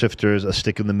paddle shifters, a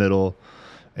stick in the middle.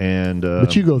 And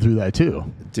but you go through that too,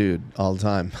 dude, all the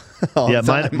time.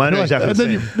 Mine are exactly the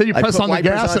same. Then you press on the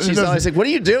gas. And she's always like, "What are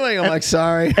you doing?" I'm like,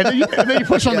 "Sorry." And then you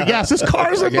push on the gas. This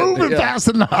car isn't moving fast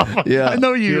enough. Yeah, I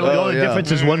know you. The only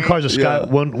difference is one car's a sky,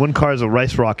 one car is a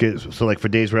rice rocket. So like for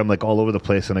days where I'm like all over the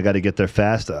place and I got to get there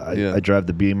fast, I drive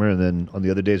the Beamer. And then on the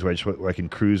other days where I can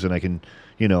cruise and I can,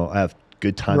 I have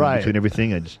good time in between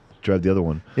everything, I just drive the other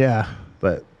one. Yeah,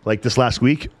 but. Like this last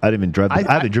week, I didn't even drive. I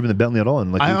haven't driven the Bentley at all.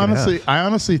 In like I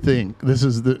honestly think this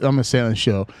is I'm going to say on the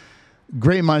show.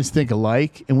 Great minds think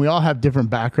alike, and we all have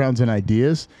different backgrounds and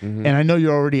ideas. Mm-hmm. And I know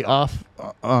you're already off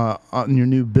on your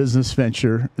new business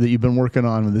venture that you've been working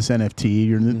on with this NFT.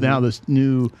 You're now this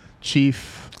new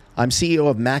chief. I'm CEO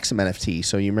of Maxim NFT.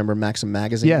 So you remember Maxim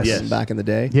Magazine? Yes. Back in the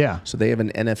day? Yeah. So they have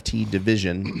an NFT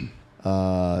division.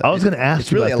 I was going to ask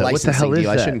it's really about a licensing what the hell deal. is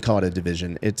that? I shouldn't call it a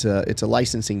division. It's a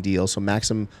licensing deal. So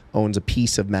Maxim owns a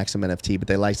piece of Maxim NFT, but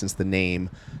they license the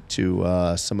name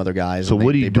to some other guys. So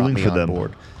what are you doing for them?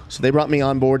 Board. So they brought me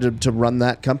on board to run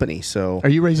that company. So are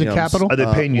you raising capital? Are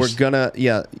they paying you? We're gonna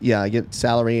I get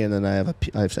salary and then I have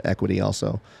equity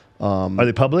also. Are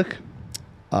they public?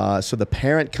 So the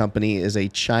parent company is a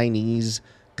Chinese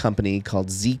company called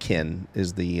Zkin,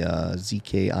 is the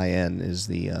ZKIN is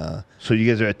the so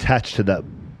you guys are attached to that,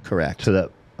 correct, to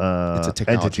that it's a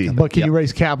technology entity. But can you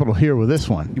raise capital here with this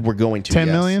one? We're going to 10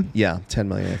 million? Yeah, 10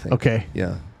 million I think. Okay.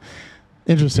 Yeah.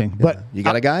 Interesting. Yeah. But you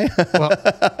got a guy? Well,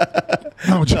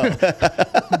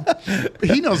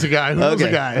 he knows a guy who knows a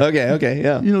guy. Okay,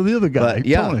 yeah. You know the other guy. But,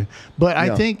 yeah. Totally. But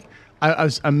I think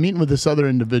I'm meeting with this other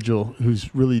individual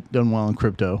who's really done well in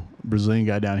crypto. Brazilian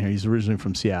guy down here. He's originally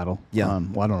from Seattle. Yeah.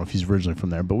 Well, I don't know if he's originally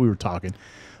from there, but we were talking.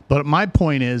 But my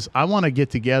point is, I want to get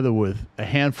together with a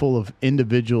handful of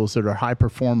individuals that are high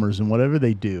performers in whatever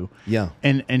they do. Yeah.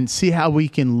 And see how we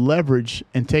can leverage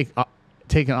and take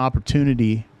an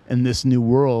opportunity in this new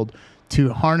world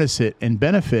to harness it and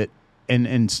benefit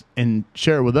and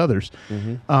share it with others.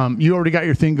 Mm-hmm. You already got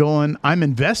your thing going. I'm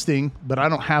investing, but I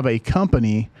don't have a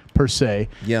company per se.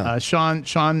 Yeah. Sean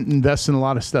invests in a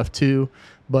lot of stuff too.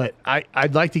 But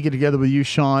I'd like to get together with you,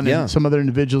 Sean, and some other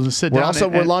individuals and sit down.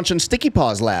 We're launching Sticky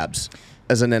Paws Labs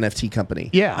as an NFT company.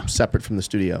 Yeah, separate from the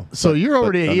studio. So you're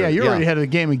already already ahead of the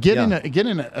game. And get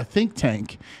in a think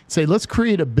tank. Say, let's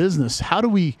create a business. How do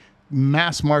we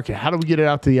mass market? How do we get it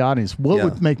out to the audience? What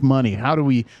would make money? How do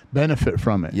we benefit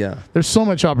from it? Yeah. There's so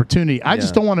much opportunity. I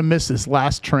just don't want to miss this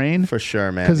last train. For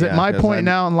sure, man. Because at my point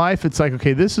now in life, it's like,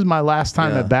 okay, this is my last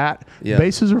time at bat. Yeah.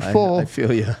 Bases are full. I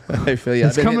feel you.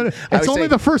 It's coming. It's only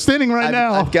the first inning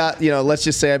now. I've got, let's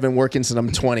just say I've been working since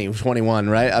I'm 21,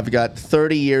 right? I've got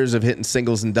 30 years of hitting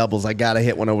singles and doubles. I got to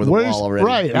hit one over the wall already.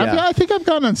 Right. Yeah. I think I've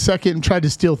gone on second and tried to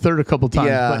steal third a couple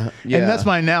times. And that's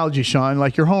my analogy, Sean.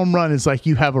 Like your home run is like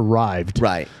you have arrived.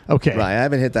 Right. Okay. Right. I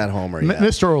haven't hit that homer yet.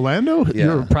 Mr. Orlando,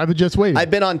 you're private jets waiting. I've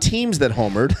been on teams that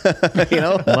homered,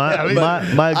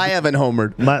 I haven't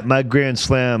homered. My Grand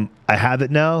Slam, I have it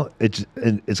now. It's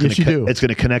going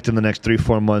to connect in the next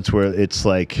 3-4 months where it's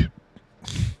like.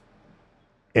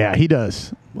 Yeah, he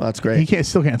does. Well, that's great. He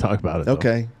still can't talk about it. Though.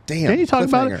 Okay. Damn. Can you talk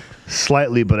about it?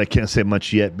 Slightly, but I can't say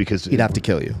much yet because he'd have to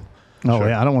kill you. Oh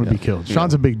yeah, I don't want to be killed.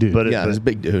 Sean's a big dude. He's a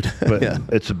big dude. But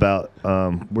it's about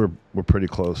we're pretty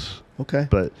close. Okay.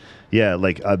 But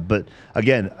but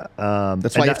again,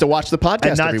 that's why you have to watch the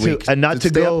podcast every week and not to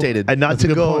go updated. And not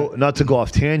to go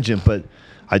off tangent, but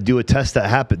I do attest that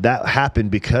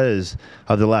happened because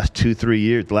of the last 2-3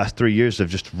 years. The last 3 years of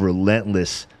just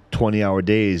relentless 20-hour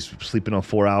days, sleeping on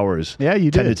 4 hours. Yeah, you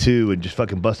 10 did. to 2 and just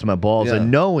fucking busting my balls and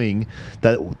knowing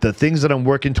that the things that I'm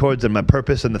working towards and my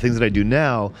purpose and the things that I do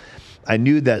now, I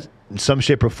knew that in some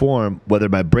shape or form, whether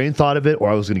my brain thought of it or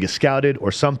I was going to get scouted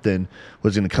or something,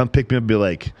 was going to come pick me up and be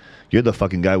like, you're the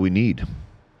fucking guy we need.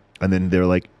 And then they're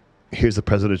like, here's the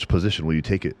president's position. Will you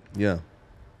take it? Yeah.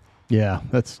 Yeah,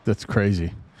 that's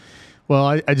crazy. Well,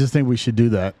 I just think we should do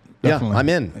that. Definitely. Yeah, I'm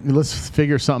in. Let's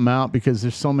figure something out because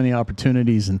there's so many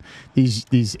opportunities, and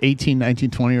these 18,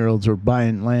 19, 20-year-olds are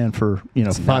buying land for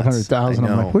 $500,000.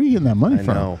 I'm like, where are you getting that money from?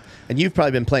 I know. And you've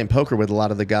probably been playing poker with a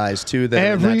lot of the guys too.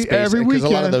 Every weekend. Because a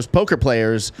lot of those poker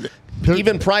players,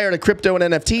 even prior to crypto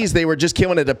and NFTs, they were just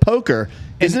killing it at poker.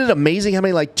 Isn't it amazing how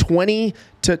many like 20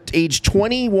 to age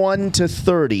 21 to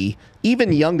 30,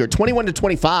 even younger, 21 to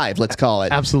 25, let's call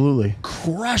it. Absolutely.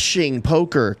 Crushing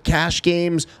poker, cash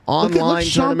games, online look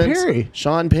Sean tournaments. Perry.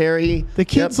 Sean Perry. The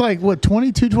kid's like, what,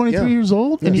 22, 23 years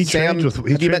old? And he Sam, trains with-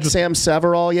 he have you met trains with- Sam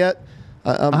Severall yet?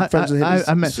 I'm friends with him. He's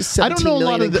I met. just I don't know a 17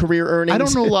 lot million of the in career earnings. I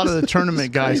don't know a lot of the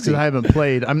tournament guys because crazy. I haven't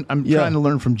played. I'm trying to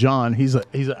learn from John. He's an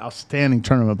outstanding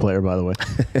tournament player, by the way.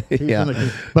 Yeah.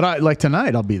 But I like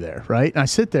tonight. I'll be there, right? And I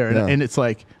sit there and it's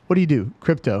like, what do you do?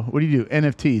 Crypto. What do you do?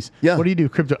 NFTs. Yeah. What do you do?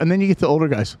 Crypto. And then you get the older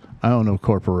guys. I own a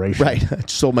corporation. Right. I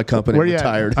sold my company. Where you at?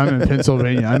 Retired. I'm in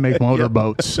Pennsylvania. I make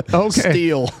motorboats. Okay.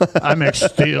 Steel. I make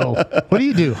steel. What do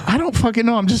you do? I don't fucking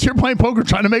know. I'm just here playing poker,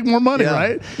 trying to make more money, Yeah.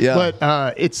 right? Yeah.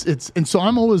 But it's and so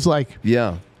I'm always like,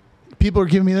 Yeah. people are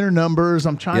giving me their numbers.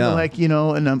 I'm trying Yeah. to like,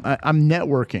 and I'm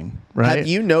networking, right? Have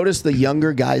you noticed the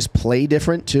younger guys play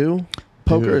different too?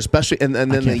 Poker, Dude. especially, and then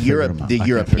can't the figure them out. I can't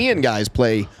European guys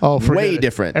play forget way it.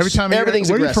 different. Every time everything's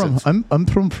where aggressive. Are you from? I'm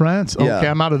from France. Yeah. Okay,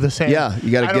 I'm out of this hand. Yeah,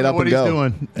 you gotta I don't get know up what and he's go.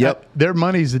 doing. Yep. Their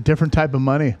money's a different type of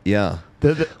money. Yeah,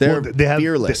 They're they're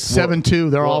fearless. 7-2.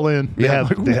 They're all in. They Yeah.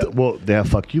 they have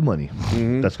fuck you money.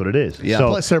 That's what it is. Yeah. So,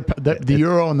 Plus, the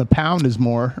euro and the pound is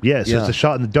more. yeah, so Yeah. it's a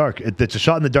shot in the dark. It's a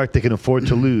shot in the dark they can afford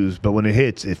to lose, but when it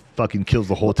hits, it fucking kills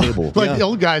the whole table. Like Yeah. the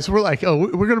old guys, we're like, oh,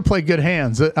 we're going to play good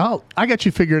hands. Oh, I got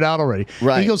you figured out already.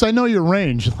 Right. He goes, I know your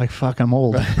range. I'm like, fuck, I'm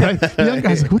old. Right? The young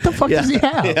guy's like, what the fuck does he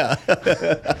have? Yeah.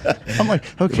 I'm like,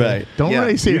 okay, Right. don't Yeah.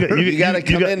 race here. You gotta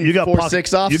come in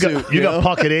 4-6 offsuit, You got you know?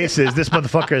 pocket aces. This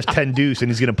motherfucker has 10 deuce, and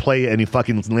he's gonna play it, and he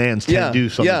fucking lands 10 Yeah.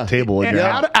 deuce on Yeah. the table. And and you're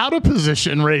out. out of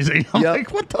position raising. I'm Yep.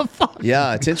 like, what the fuck?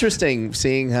 Yeah, it's interesting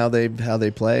seeing how they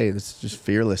play. It's just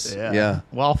fearless. Yeah.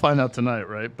 Well, I'll find out tonight,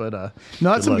 right? But no,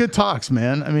 that's some luck. good talks,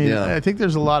 man. I mean, Yeah. I think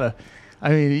there's a lot of. I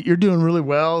mean, you're doing really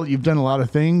well. You've done a lot of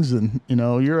things, and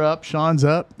you're up. Sean's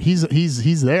up. He's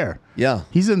there. Yeah.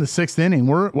 He's in the 6th inning.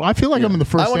 I feel like I'm in the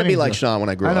first. I want to be innings, like though. Sean when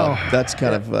I grow I know. up. That's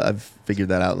kind of I've figured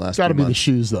that out in the last. Got to few be the months.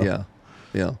 shoes, though. Yeah.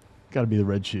 Yeah. Got to be the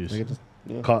red shoes.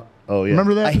 Oh yeah.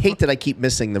 Remember that? I hate that I keep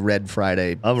missing the Red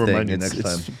Friday. I'll thing. remind you It's- next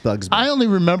it's time. Bugs me. I only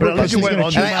remember But unless because you he's went going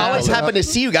on to the- And I always happen to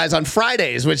see you guys on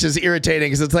Fridays, which is irritating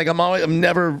because it's like I'm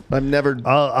never.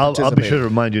 I'll be sure to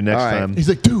remind you next All right. time. He's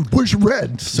like, dude, where's your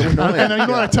red? annoying. And you know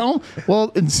what I tell him?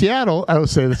 Well, in Seattle, I would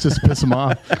say let's just piss him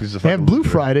off. He's a They have fucking Blue loser.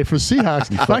 Friday for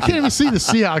Seahawks, but I can't even see the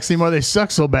Seahawks anymore. They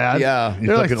suck so bad. Yeah. You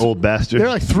fucking old bastard. They're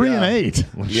like 3 and Yeah. 8.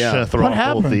 Yeah. Trying to throw What off the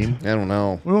whole happened? theme. I don't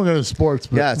know. We won't go to sports.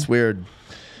 But Yeah, it's weird.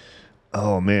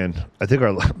 Oh man, I think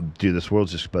dude, this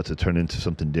world's just about to turn into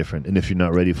something different. And if you're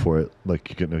not ready for it, like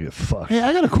you're gonna get fucked. Hey,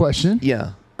 I got a question.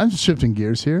 Yeah. I'm just shifting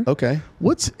gears here. Okay.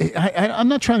 I'm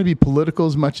not trying to be political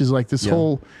as much as like this Yeah.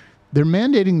 whole. They're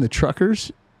mandating the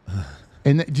truckers.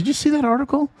 And did you see that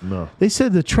article? No. They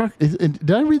said the truck.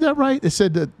 Did I read that right? They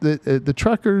said that the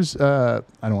truckers. I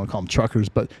don't want to call them truckers,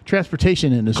 but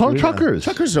transportation industry. Call them truckers.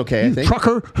 Truckers is okay. I You think.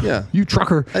 trucker. Yeah. You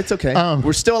trucker. That's okay. Um,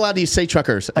 We're still allowed to say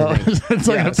truckers. I think. it's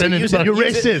like Yeah, a so pen and use it, You're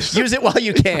use it- racist. Use it while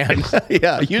you can.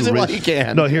 Yeah, use it while you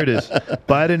can. No, here it is.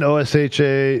 Biden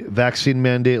OSHA vaccine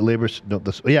mandate labor. No,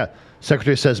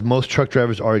 Secretary says most truck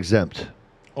drivers are exempt.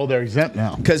 Oh, they're exempt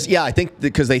now. Because I think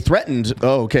because they threatened.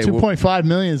 Oh, okay. well, 2.5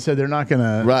 million said they're not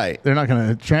gonna. Right. They're not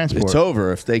gonna transport. it's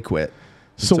over if they quit.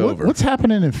 So It's over. what's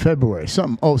happening in February?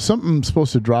 Something's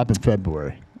supposed to drop in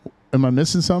February. Am I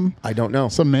missing something? I don't know.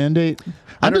 Some mandate?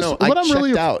 I don't know. I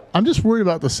checked out. I'm just worried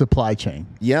about the supply chain.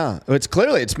 Yeah,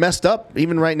 it's messed up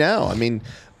even right now. I mean,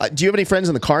 do you have any friends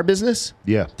in the car business?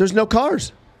 Yeah. There's no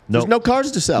cars. There's Nope. no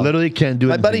cars to sell. Literally can't do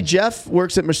My anything. buddy Jeff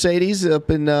works at Mercedes up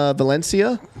in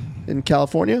Valencia, in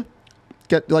California.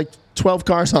 Got like 12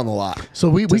 cars on the lot. So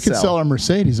we could sell. sell our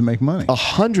Mercedes and make money.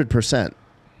 100%.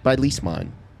 But I lease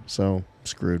mine, so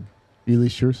screwed. You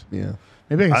lease yours? Yeah.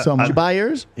 Maybe I can sell Did mine. you buy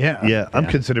yours? Yeah. Yeah, I'm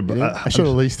considering. I should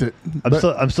have leased it. I'm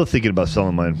But still thinking about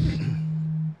selling mine.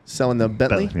 Selling the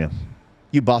Bentley? Yeah,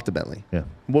 You bought the Bentley. yeah.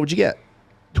 What would you get?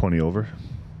 20 over.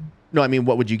 No, I mean,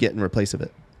 what would you get in replace of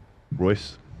it?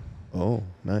 Royce. Oh,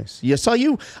 nice. Yeah, saw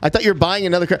you. I thought you were buying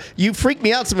another car. You freak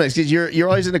me out sometimes because you're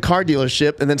always in a car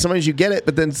dealership, and then sometimes you get it,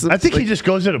 but then I think he just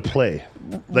goes there to play.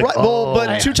 Like, right, well,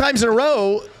 but 2 times in a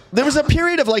row. There was a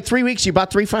period of like 3 weeks you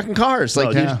bought 3 fucking cars.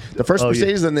 Like yeah. the first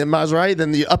Mercedes, then the Maserati,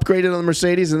 then you upgraded on the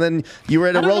Mercedes, and then you were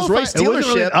at a I don't know Rolls if Royce it wasn't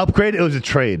really an dealership. upgrade. It was a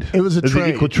trade. it was a trade.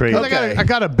 an equal trade. Well, Okay. I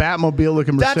got a Batmobile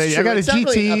looking That's Mercedes. true. I got a It's not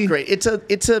really an GT. upgrade.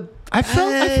 It's a. I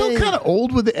felt kind of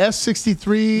old with the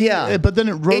S63. Yeah, But then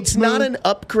it rode It's not an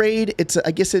upgrade.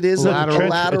 I guess it is Lateral. a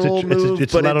lateral move,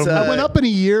 it's but lateral it's move. it went up in a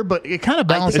year, but it kind of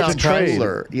balanced it's out. a trade.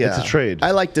 Yeah. It's a trade.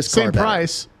 I like this car Same better.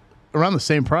 price. around the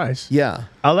same price. Yeah.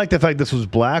 I like the fact this was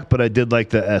black, but I did like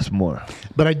the S more.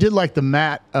 But I did like the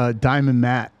matte, diamond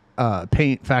matte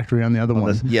paint factory on the other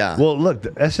one. Yeah. Well, look,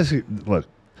 the SS. Look,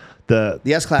 the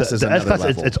S-Class is the another S-Class.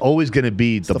 level. It's always going to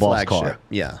be the boss flagship. car.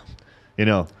 Yeah. You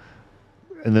know.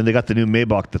 And then they got the new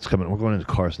Maybach that's coming. We're going into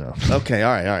cars now. Okay.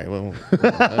 All right. Well,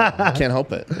 I can't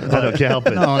help it. I can't help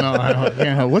it. No, I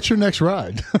can't. What's your next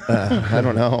ride? I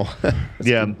don't know.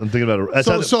 Yeah, I'm thinking about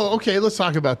it. So okay, let's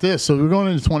talk about this. So we're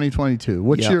going into 2022.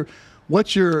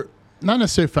 What's your not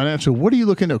necessarily financial? What are you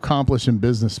looking to accomplish in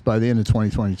business by the end of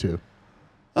 2022?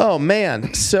 Oh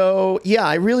man. So yeah,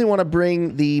 I really want to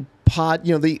bring the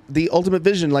the ultimate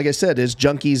vision, like I said, is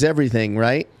junkies everything,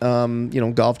 right?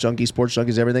 Golf junkies, sports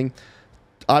junkies, everything.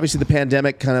 Obviously the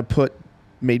pandemic kind of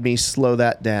made me slow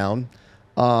that down.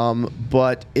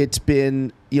 But it's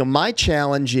been, my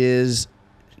challenge is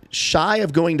shy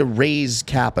of going to raise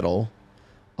capital,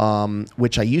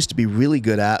 which I used to be really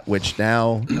good at, which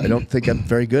now I don't think I'm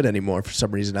very good anymore for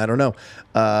some reason. I don't know.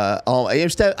 I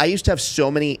used to have so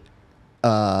many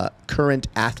current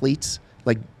athletes,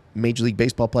 like Major League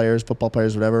Baseball players, football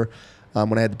players, whatever,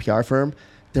 when I had the PR firm.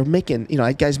 They're making, I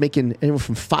had guys making anywhere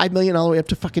from $5 million all the way up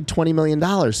to fucking $20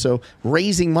 million. So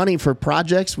raising money for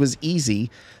projects was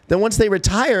easy. Then once they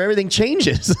retire, everything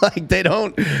changes. Like they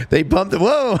bump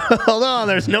whoa, hold on,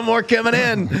 there's no more coming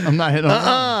in. I'm not hitting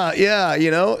on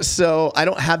yeah, so I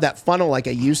don't have that funnel like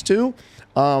I used to.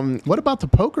 What about the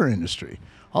poker industry?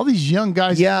 All these young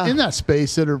guys in that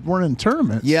space that weren't in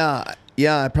tournaments.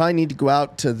 Yeah, I probably need to go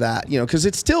out to that, because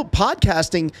it's still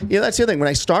podcasting. That's the other thing. When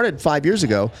I started 5 years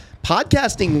ago,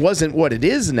 podcasting wasn't what it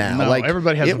is now. No, like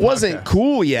everybody has it wasn't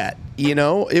cool yet.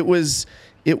 It was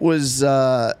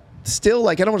still,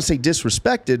 like, I don't want to say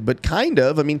disrespected, but kind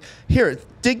of. I mean, here,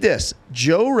 dig this.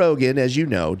 Joe Rogan, as you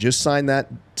know, just signed that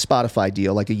Spotify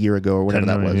deal like a year ago or whatever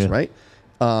that was, right?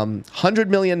 $100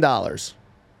 million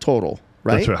total,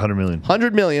 right? That's right, $100 million.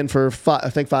 $100 million for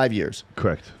I think 5 years.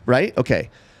 Correct. Right?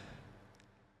 Okay.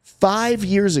 5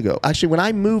 years ago, actually, when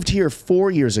I moved here 4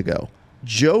 years ago,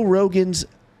 Joe Rogan's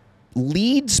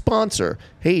lead sponsor,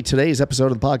 hey, today's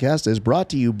episode of the podcast is brought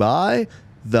to you by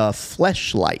the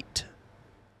Fleshlight.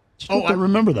 I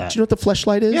remember that. Do you know what the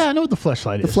Fleshlight is? Yeah, I know what the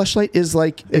Fleshlight is. The Fleshlight is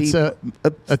like it's a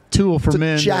tool for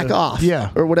men to jack off,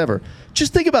 or whatever.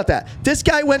 Just think about that. This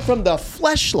guy went from the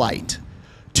Fleshlight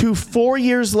to 4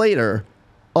 years later,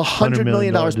 $100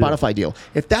 million Spotify deal.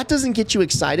 If that doesn't get you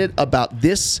excited about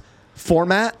this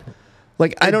format,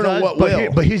 like, I don't know what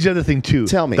will. But here's the other thing too.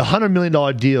 Tell me. The $100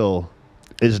 million deal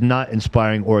is not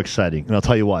inspiring or exciting, and I'll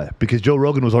tell you why. Because Joe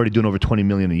Rogan was already doing over $20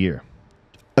 million a year.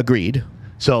 Agreed.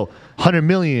 So $100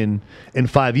 million in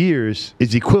 5 years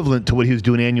is equivalent to what he was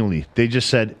doing annually. They just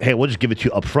said, "Hey, we'll just give it to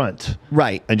you up front,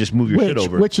 right, and just move your shit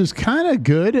over," which is kind of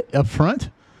good up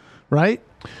front, right?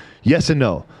 Yes and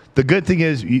no. The good thing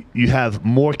is you have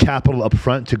more capital up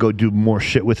front to go do more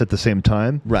shit with at the same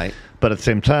time. Right. But at the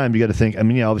same time, you got to think,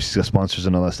 obviously you got sponsors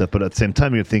and all that stuff, but at the same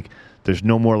time, you got to think there's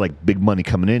no more like big money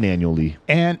coming in annually.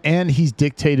 And he's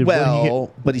dictated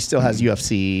but he still has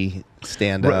UFC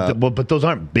stand up. Right, but those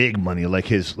aren't big money. Like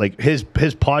his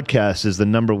podcast is the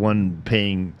number one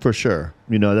paying for sure.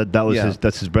 That was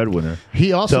that's his breadwinner.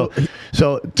 He also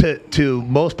so to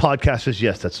most podcasters,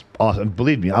 yes, that's awesome.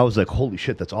 Believe me, I was like, holy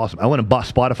shit, that's awesome. I went and bought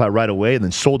Spotify right away and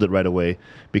then sold it right away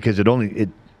because it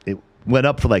went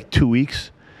up for like 2 weeks.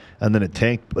 And then it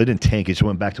tanked. It didn't tank. It just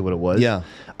went back to what it was. Yeah.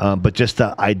 But just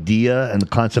the idea and the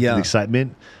concept of the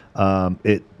excitement,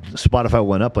 Spotify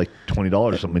went up like $20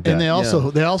 or something like that. And they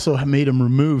also have made him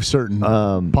remove certain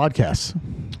podcasts.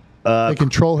 They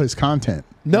control his content.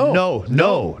 No.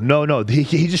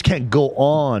 He just can't go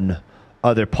on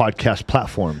other podcast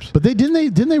platforms. But they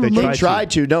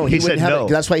tried to. No, he said no.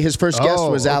 That's why his first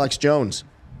guest was Alex Jones.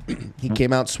 He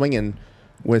came out swinging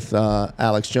with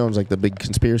Alex Jones, like the big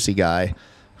conspiracy guy,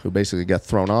 who basically got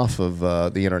thrown off of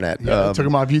the internet. Took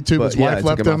him off YouTube. His wife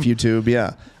left him off YouTube.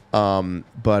 Yeah. Joe,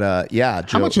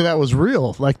 how much of that was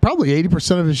real? Like probably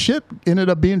 80% of his shit ended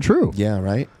up being true. Yeah,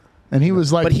 right. And he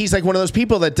was like, but he's like one of those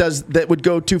people that would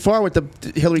go too far with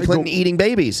the Hillary Clinton eating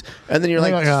babies, and then you're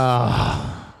like,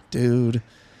 dude.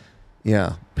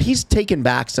 Yeah, he's taken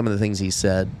back some of the things he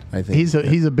said. I think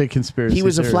he's a big conspiracy. He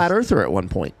was a flat earther at one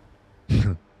point.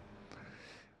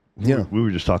 Yeah, we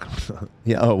were just talking.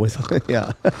 Yeah. Oh,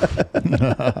 yeah.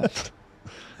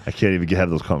 I can't even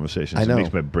have those conversations. I know. It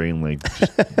makes my brain like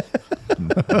just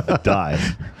die.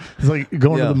 It's like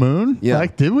going to the moon. Yeah.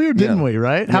 Like, did we or didn't we?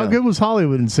 Right? How good was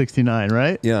Hollywood in '69?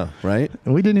 Right? Yeah. Right.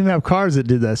 And we didn't even have cars that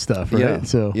did that stuff. Right. Yeah.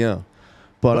 So yeah.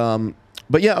 But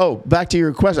yeah. Oh, back to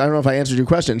your question. I don't know if I answered your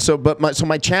question. So,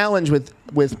 my challenge with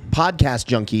podcast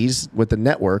junkies with the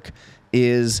network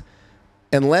is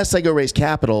unless I go raise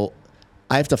capital,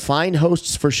 I have to find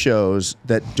hosts for shows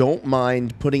that don't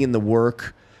mind putting in the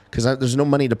work because there's no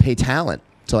money to pay talent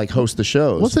to like host the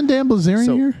shows. Wasn't Dan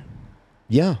Blazarian here?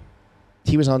 Yeah.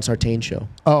 He was on Sartain show.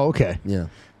 Oh, okay. Yeah.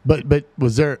 But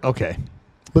was there okay?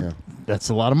 But Yeah. that's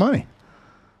a lot of money.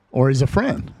 Or he's a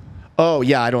friend. Oh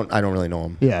yeah, I don't really know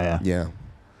him. Yeah.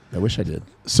 I wish I did.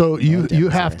 So you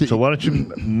have to. So why don't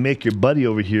you make your buddy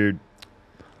over here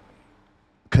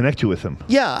connect you with him?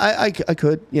 Yeah, I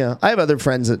could. Yeah, I have other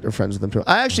friends that are friends with him too.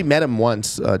 I actually met him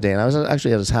once, Dan. I was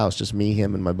actually at his house, just me,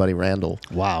 him, and my buddy Randall.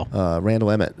 Wow.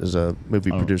 Randall Emmett is a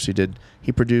movie producer.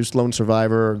 He produced Lone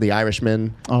Survivor, The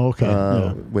Irishman. Oh,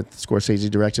 okay. With Scorsese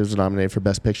directed, was nominated for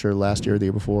Best Picture last year, or the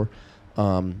year before.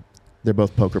 They're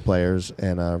both poker players,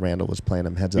 and Randall was playing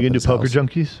him heads up. You gonna at do his Poker house.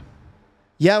 Junkies?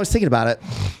 Yeah, I was thinking about it.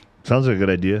 Sounds like a good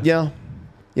idea. Yeah,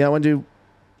 I want to do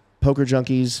Poker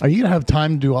Junkies. Are you gonna have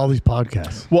time to do all these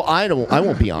podcasts? Well, I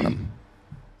won't be on them.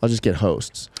 I'll just get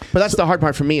hosts. But that's the hard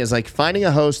part for me is like finding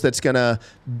a host that's gonna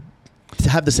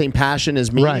have the same passion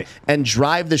as me Right. and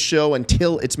drive the show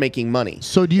until it's making money.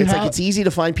 So do you It's have? like it's easy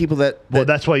to find people that Well,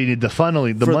 that's why you need the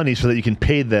funneling, the For- money, so that you can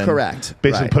pay them. Correct.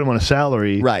 Basically, Right. put them on a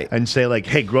salary. Right. And say like,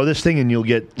 hey, grow this thing, and you'll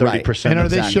get 30%. and are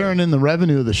they exactly. sharing in the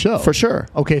revenue of the show? for sure.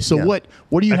 Okay, so Yeah. what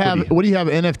do you Equity. have? What do you have?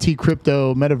 NFT,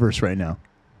 crypto, metaverse right now.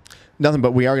 Nothing,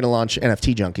 but we are going to launch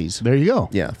NFT Junkies There you go.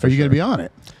 Yeah, for Are you going sure. to be on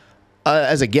it?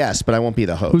 As a guest, but I won't be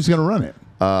the host. Who's going to run it?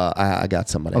 I got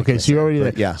somebody. Okay, so you're already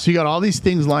there. Yeah. So you got all these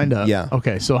things lined up. Yeah.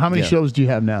 Okay, so how many Yeah. shows do you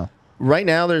have now? Right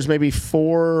now, there's maybe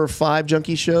 4 or 5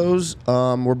 Junkie shows.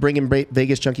 We're bringing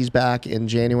Vegas Junkies back in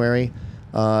January.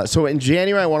 So in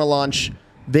January, I want to launch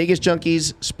Vegas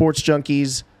Junkies, Sports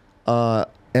Junkies,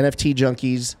 NFT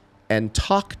Junkies, and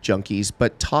Talk Junkies.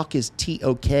 But Talk is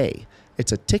TOK.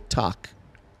 It's a TikTok.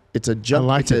 It's a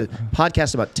like It's a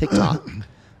podcast about TikTok.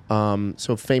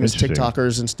 So famous Interesting.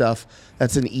 TikTokers and stuff.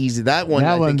 That's an easy. That one.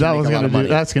 I think that can one's make a lot going to of do. money.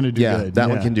 That's going to do Yeah, good. that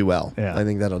one can do well. Yeah. I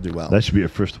think that'll do well. That should be your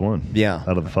first one. Yeah.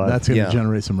 Out of the 5. That's going to Yeah.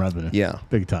 generate some revenue. Yeah.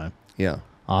 Big time. Yeah.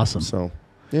 Awesome. So,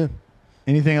 yeah.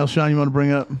 Anything else, Sean? You want to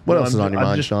bring up? What No, else is I'm on your I'm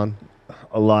mind, just- Sean?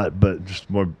 a lot, but just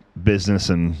more business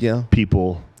and Yeah.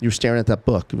 people. You were staring at that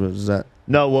book. Was that?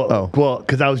 No, Oh. well,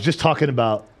 because I was just talking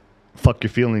about fuck your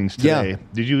feelings today. Yeah.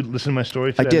 Did you listen to my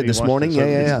story today? I did You this watched morning. it? So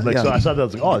Yeah, it's like, yeah. So I saw that. I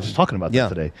was like, oh, I was just talking about Yeah.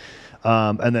 that today.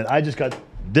 And then I just got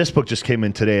this book just came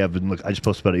in today. I just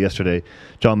posted about it yesterday.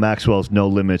 John Maxwell's No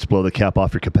Limits, Blow the Cap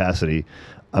Off Your Capacity.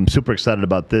 I'm super excited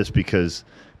about this because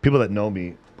people that know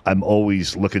me, I'm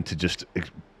always looking to just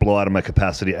blow out of my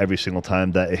capacity every single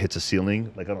time that it hits a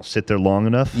ceiling. Like I don't sit there long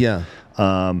enough. Yeah.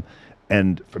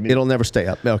 And for me, It'll never stay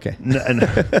up. Okay.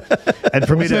 and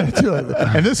for me to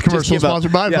And this commercial is give up.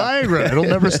 sponsored by Yeah. Viagra. It'll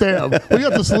never stay up. We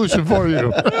got the solution for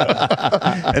you.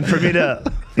 and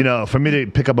for me to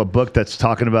pick up a book that's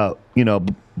talking about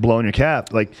blowing your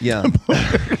cap, like Yeah.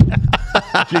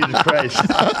 Jesus Christ,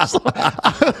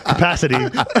 capacity.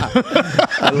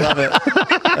 I love it.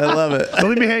 I love it. Don't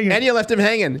leave me hanging. And you left him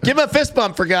hanging. Give him a fist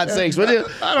bump for God's sakes, would you?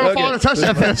 I don't know if I want to touch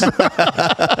that fist.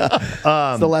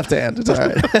 It's the left hand. It's all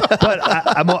right. But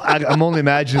I'm only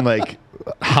imagining like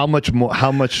how much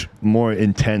more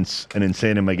intense and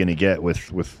insane am I going to get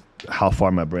with how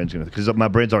far my brain's going to, because my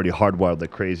brain's already hardwired like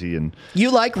crazy. And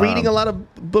You like reading a lot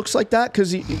of books like that?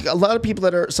 Because a lot of people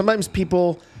sometimes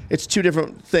it's two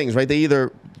different things, right? They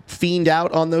either fiend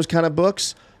out on those kind of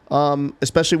books,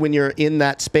 especially when you're in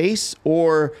that space,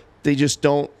 or they just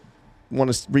don't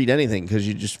want to read anything because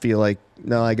you just feel like,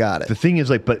 no, I got the it. thing is,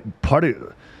 like, but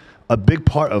a big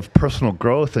part of personal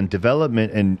growth and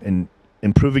development and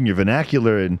improving your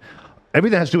vernacular and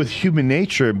everything that has to do with human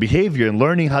nature and behavior and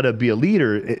learning how to be a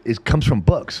leader, it comes from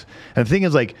books. And the thing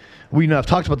is, like, I've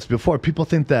talked about this before. People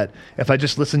think that if I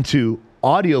just listen to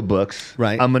audiobooks,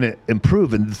 Right. I'm going to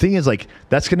improve. And the thing is, like,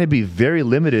 that's going to be very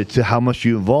limited to how much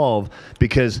you evolve,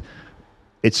 because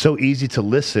it's so easy to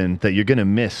listen that you're going to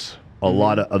miss a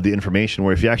lot of the information.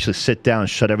 Where if you actually sit down,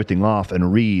 shut everything off,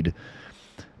 and read,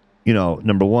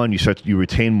 number one, you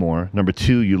retain more. Number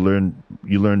two, you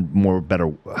learn more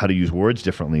better how to use words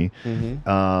differently.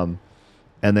 And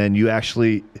then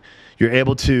you're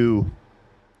able to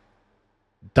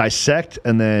dissect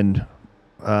and then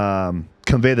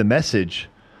convey the message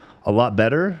a lot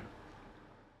better.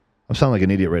 I'm sounding like an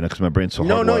idiot right now because my brain's so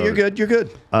hard. No, you're good. You're good.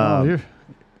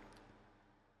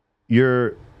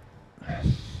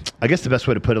 I guess the best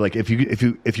way to put it, like if you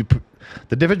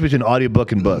the difference between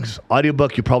audiobook and books.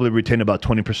 Audiobook, you probably retain about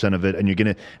 20% of it, and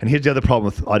and here's the other problem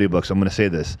with audiobooks. I'm gonna say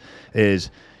this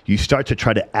is you start to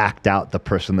try to act out the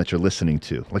person that you're listening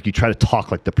to. Like you try to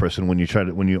talk like the person when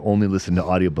you only listen to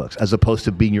audiobooks, as opposed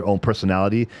to being your own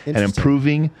personality and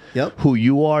improving Yep. who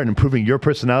you are and improving your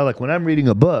personality. Like when I'm reading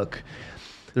a book,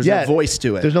 There's no voice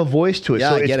to it. There's no voice to it. Yeah,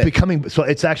 So I get it's it. becoming. So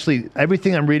it's actually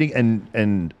everything I'm reading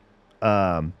and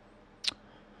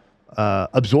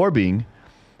absorbing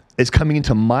is coming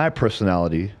into my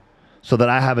personality, so that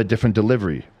I have a different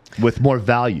delivery with more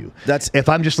value. If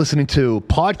I'm just listening to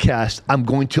podcasts, I'm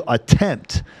going to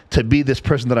attempt to be this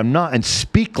person that I'm not and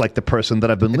speak like the person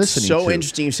that I've been listening to. It's so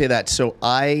interesting you say that. So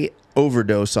I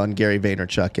overdose on Gary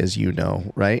Vaynerchuk, as you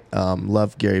know, right?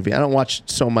 Love Gary Vaynerchuk. I don't watch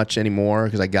so much anymore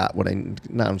because I got what I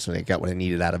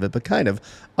needed out of it, but kind of.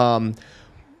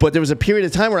 But there was a period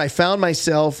of time where I found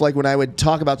myself, like when I would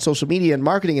talk about social media and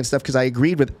marketing and stuff, because I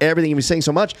agreed with everything he was saying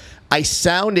so much, I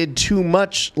sounded too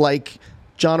much like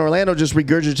John Orlando just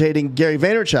regurgitating Gary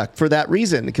Vaynerchuk for that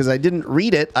reason, because I didn't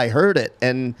read it, I heard it,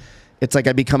 and it's like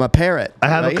I become a parrot. I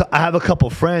have a couple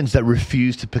friends that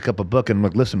refuse to pick up a book, and I'm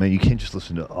like, listen, man, you can't just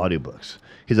listen to audiobooks.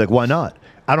 He's like, why not?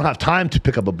 I don't have time to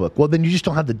pick up a book. Well, then you just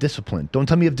don't have the discipline. Don't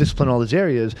tell me you have discipline in all these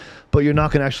areas, but you're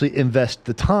not going to actually invest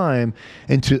the time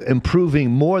into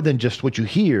improving more than just what you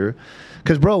hear.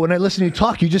 Because, bro, when I listen to you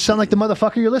talk, you just sound like the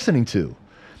motherfucker you're listening to.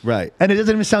 Right. And it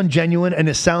doesn't even sound genuine, and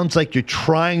it sounds like you're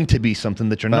trying to be something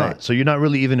that you're not. So you're not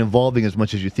really even evolving as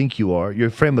much as you think you are.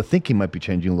 Your frame of thinking might be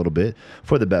changing a little bit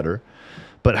for the better.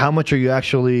 But how much are you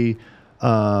actually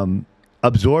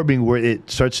absorbing where it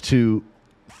starts to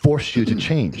force you to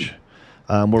change?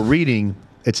 Where reading,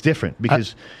 it's different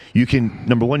because you can,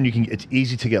 number one, it's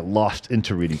easy to get lost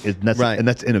into reading. And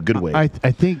that's in a good way. I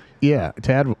think,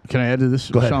 to add, can I add to this?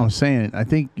 Go ahead. Sean was saying, I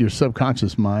think your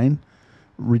subconscious mind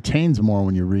retains more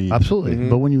when you read. Absolutely. Mm-hmm.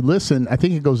 But when you listen, I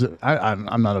think it goes,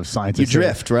 I'm not a scientist. You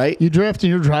drift, right? You drift and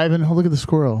you're driving. Oh, look at the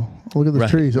squirrel. Oh, look at the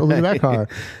trees. Oh, look at that car.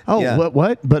 Oh,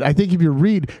 what? But I think if you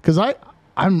read, because my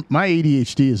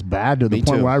ADHD is bad to the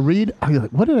point where I read, I'm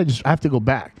like, what did I have to go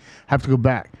back.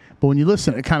 But when you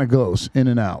listen, it kind of goes in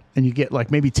and out, and you get like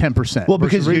maybe 10%. Well,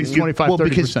 because you're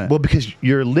 25-30%. Because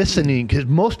you're listening. Because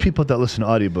most people that listen to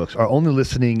audiobooks are only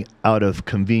listening out of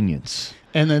convenience,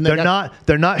 and then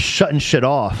they're not shutting shit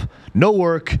off. No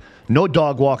work, no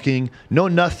dog walking, no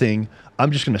nothing.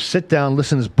 I'm just going to sit down,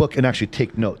 listen to this book, and actually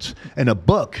take notes. And a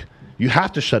book, you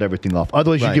have to shut everything off.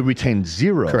 Otherwise, you can retain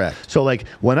zero. Correct. So, like,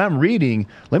 when I'm reading,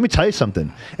 let me tell you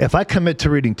something. If I commit to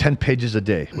reading 10 pages a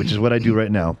day, which is what I do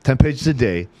right now, 10 pages a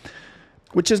day.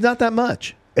 Which is not that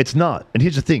much. It's not. And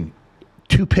here's the thing.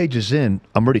 2 pages in,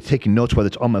 I'm already taking notes, whether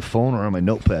it's on my phone or on my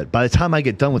notepad. By the time I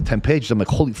get done with 10 pages, I'm like,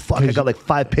 holy fuck, I got like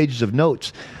 5 pages of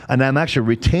notes. And I'm actually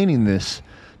retaining this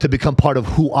to become part of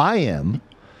who I am,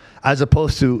 as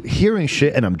opposed to hearing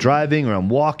shit and I'm driving or I'm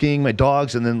walking my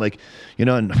dogs, and then, like, you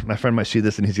know, and my friend might see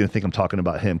this and he's going to think I'm talking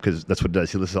about him, because that's what he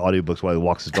does. He listens to audiobooks while he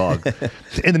walks his dog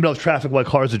in the middle of traffic while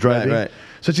cars are driving. Right.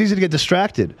 So it's easy to get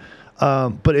distracted.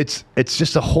 But it's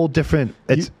just a whole different,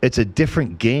 it's a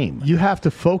different game. You have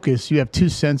to focus. You have two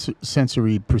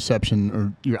sensory perception,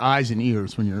 or your eyes and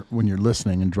ears, when you're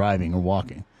listening and driving or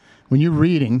walking. When you're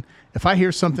reading, if I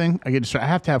hear something, I get distracted. I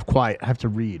have to have quiet. I have to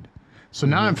read. So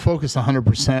now I'm focused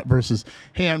 100% versus,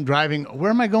 hey, I'm driving. Where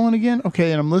am I going again?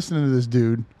 Okay, and I'm listening to this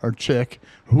dude or chick,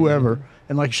 whoever.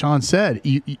 And like Sean said,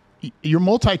 you're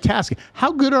multitasking.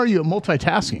 How good are you at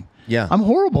multitasking? Yeah. I'm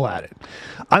horrible at it.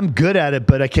 I'm good at it,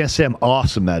 but I can't say I'm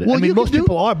awesome at it. Well, I mean, most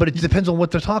people are, but it depends on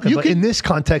what they're talking about. In this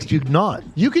context, you're not.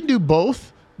 You can do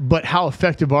both, but how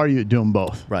effective are you at doing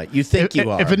both? Right. You think you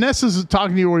are. If Vanessa's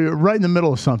talking to you where you're right in the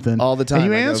middle of something. All the time.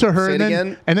 And you answer her,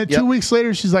 and then 2 weeks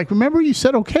later, she's like, remember you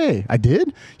said okay? I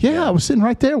did? Yeah, I was sitting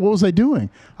right there. What was I doing?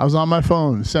 I was on my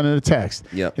phone sending a text.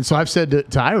 Yep. And so I've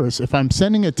said to Iris, if I'm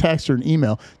sending a text or an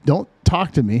email, don't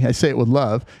talk to me. I say it with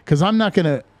love, because I'm not going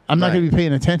to be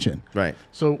paying attention. Right.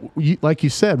 So, like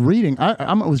you said, reading,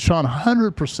 I'm with Sean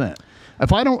 100%.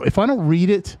 If I don't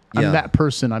read it, I'm that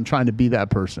person. I'm trying to be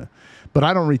that person. But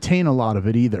I don't retain a lot of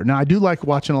it either. Now, I do like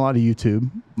watching a lot of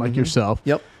YouTube, like yourself.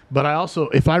 Yep. But I also,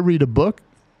 if I read a book,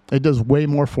 it does way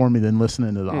more for me than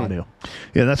listening to the audio.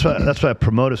 Yeah, that's why I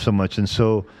promote it so much. And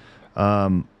so,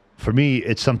 for me,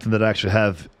 it's something that I actually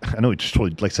have. I know we just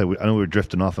totally, like I said, I know we're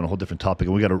drifting off on a whole different topic,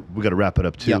 and we got to wrap it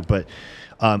up too. Yep. But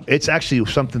it's actually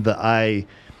something that I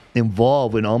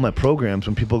involve in all my programs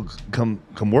when people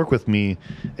come work with me,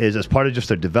 is as part of just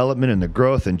their development and their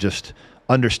growth and just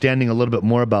understanding a little bit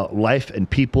more about life and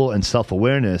people and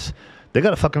self-awareness. They got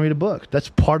to fucking read a book. That's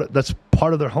part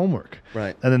of their homework.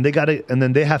 Right. And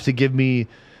then they have to give me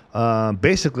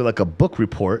basically like a book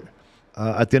report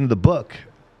at the end of the book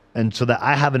and so that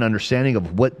I have an understanding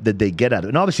of what did they get at it.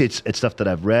 And obviously, it's stuff that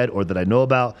I've read or that I know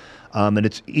about, and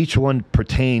it's each one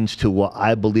pertains to what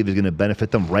I believe is going to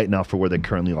benefit them right now for where they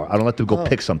currently are. I don't let them go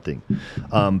pick something,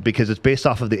 because it's based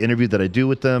off of the interview that I do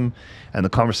with them and the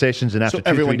conversations. And after so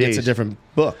everyone 2-3 days, gets a different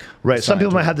book, right? Some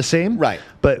people might have the same, right?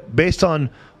 But based on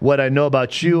what I know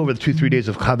about you over the 2-3 days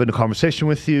of having a conversation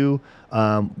with you,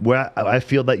 where I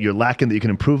feel that you're lacking that you can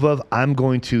improve of, I'm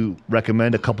going to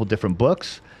recommend a couple different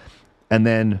books. And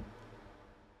then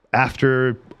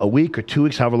after a week or 2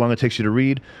 weeks, however long it takes you to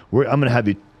read, I'm going to have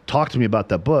you talk to me about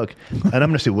that book. And I'm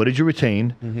going to say, what did you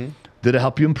retain? Mm-hmm. Did it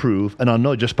help you improve? And I'll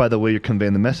know just by the way you're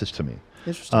conveying the message to me.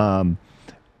 Interesting.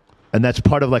 And that's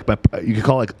part of like you could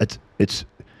call it it's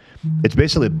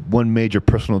basically one major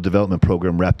personal development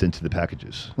program wrapped into the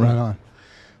packages. Right on.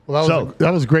 Well,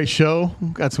 that was a great show.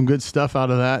 Got some good stuff out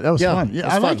of that. That was fun.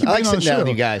 Yeah, I like sitting down with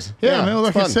you guys. Yeah, man.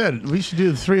 Like I said, we should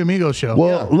do the Three Amigos show.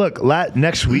 Well, look,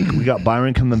 next week we got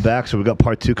Byron coming back, so we got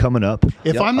part 2 coming up.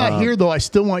 If I'm not here though, I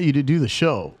still want you to do the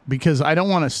show because I don't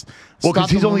want to. Well, because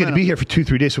he's only going to be here for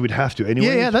 2-3 days, so we'd have to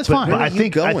anyway. Yeah, that's fine. But I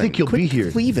think you'll Quit be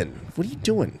here. Leaving. What are you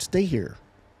doing? Stay here.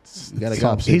 You gotta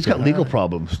go. He's got legal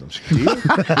problems. Do you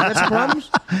have some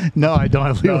problems? No, I don't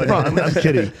have legal problems. I'm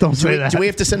kidding. Don't say that. Do we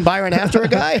have to send Byron after a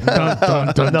guy?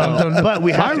 But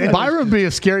we have Byron would be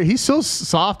a scary. He's so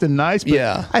soft and nice. But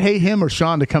Yeah. I'd hate him or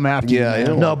Sean to come after you. I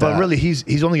don't No, want but that. really, he's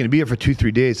only going to be here for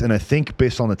 2-3 days, and I think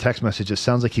based on the text message, it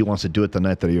sounds like he wants to do it the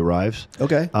night that he arrives.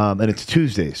 Okay. And it's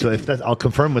Tuesday, so if I'll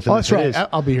confirm with him. Oh, that's if it right. is,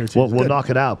 I'll be here too. We'll knock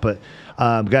it out. But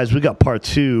guys, we got part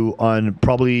 2 on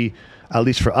probably, at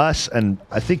least for us, and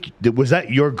I think was that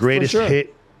your greatest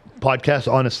hit podcast?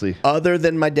 Honestly, Other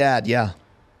than my dad, yeah.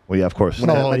 well, yeah, of course.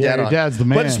 Oh, yeah, your dad's the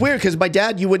man. But it's weird because my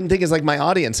dad, you wouldn't think is like my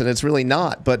audience, and it's really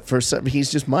not. But for some,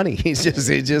 he's just money. Dude, some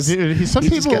he just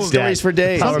people gets stories for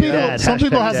days. Power Some people, dad, some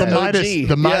people have hashtag the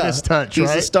dad. Midas touch, right?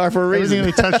 He's a star for a reason.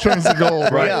 Everything they touch turns to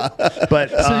gold, right? Yeah.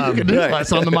 But So you can do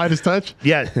less on the Midas touch.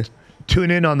 yeah,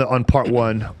 tune in on part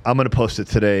 1. I'm going to post it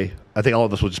today. I think all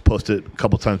of us will just post it a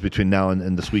couple times between now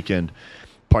and this weekend.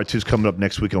 Part 2 is coming up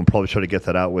next week, and we'll probably try to get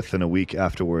that out within a week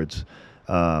afterwards.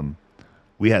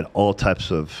 We had all types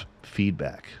of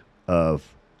feedback of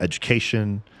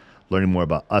education, learning more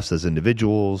about us as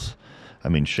individuals. I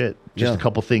mean, shit. Just a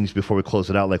couple things before we close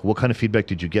it out. Like, what kind of feedback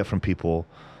did you get from people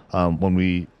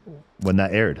when that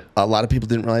aired? A lot of people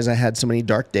didn't realize I had so many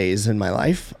dark days in my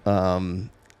life.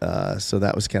 So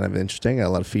that was kind of interesting. I got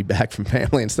a lot of feedback from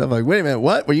family and stuff like, wait a minute,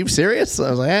 what? Were you serious?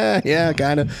 I was like, yeah,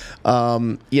 kind of.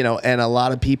 And a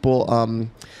lot of people,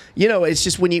 it's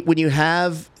just when you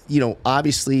have,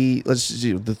 obviously, let's just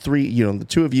do the 3, the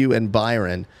 2 of you and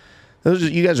Byron,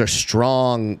 you guys are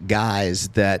strong guys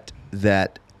that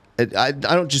I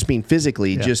don't just mean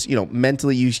physically, just,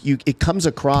 mentally, it comes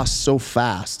across so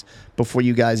fast before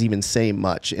you guys even say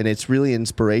much. And it's really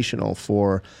inspirational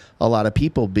for a lot of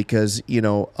people because,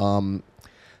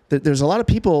 there's a lot of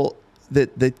people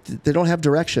that they don't have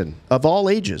direction of all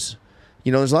ages.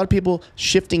 There's a lot of people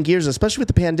shifting gears, especially with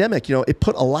the pandemic. It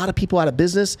put a lot of people out of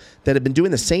business that have been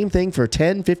doing the same thing for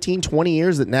 10, 15, 20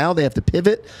 years that now they have to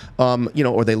pivot,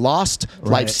 or they lost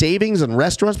life savings and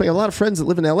restaurants. But I have a lot of friends that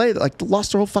live in LA that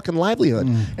lost their whole fucking livelihood.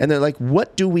 And they're like,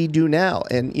 what do we do now?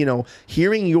 And,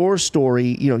 hearing your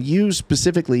story, you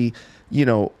specifically,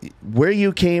 where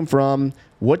you came from,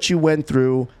 what you went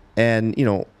through, and,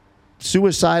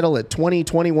 suicidal at 20,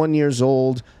 21 years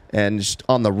old and just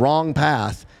on the wrong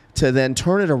path, to then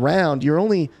turn it around. You're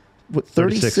only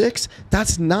 36.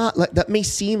 That's not like, that may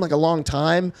seem like a long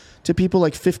time to people,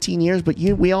 like 15 years, but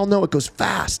we all know it goes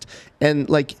fast. And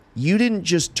like, you didn't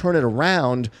just turn it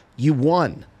around, you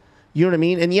won. You know what I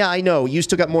mean? And yeah, I know you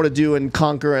still got more to do and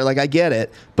conquer. Like, I get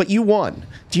it, but you won.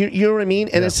 Do you know what I mean?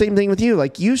 And the same thing with you.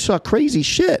 Like, you saw crazy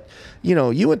shit.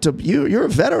 You went to you're a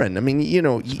veteran. I mean,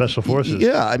 Special Forces.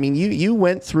 Yeah, I mean, you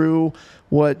went through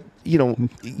what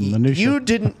Minutia. you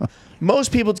didn't.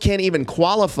 Most people can't even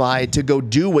qualify to go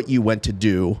do what you went to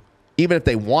do, even if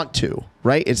they want to.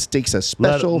 Right? It takes a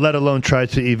special. Let alone try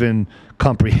to even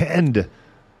comprehend.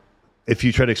 If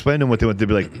you try to explain to them what they want, they'd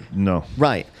be like, no.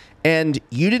 Right. And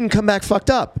you didn't come back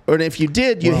fucked up. Or if you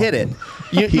did, you hit it.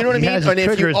 You know what I mean? And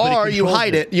if you are, you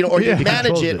hide it, or you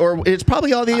manage it, or it's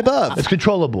probably all the above. It's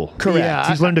controllable. Correct. Yeah,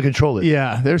 He's learned to control it.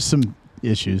 Yeah, there's some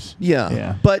issues.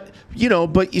 Yeah. But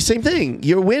same thing.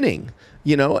 You're winning.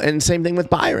 And same thing with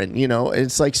Byron.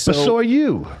 It's like so. But so are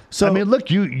you. So I mean,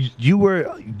 look,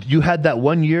 you had that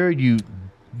 1 year you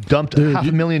dumped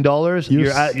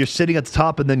 $500,000. You're sitting at the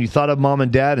top, and then you thought of mom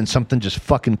and dad, and something just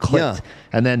fucking clicked. Yeah.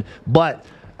 And then, but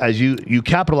as you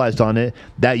capitalized on it,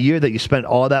 that year that you spent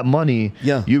all that money,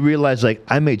 you realized like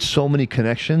I made so many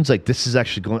connections. Like this is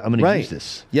actually going. I'm going to use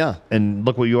this. Yeah. And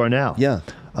look where you are now. Yeah.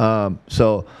 I'm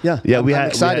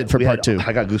excited for part 2.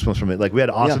 I got goosebumps from it. Like we had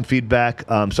awesome feedback.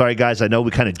 Sorry guys, I know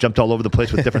we kind of jumped all over the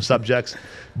place with different subjects,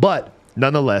 but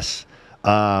nonetheless,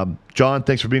 John,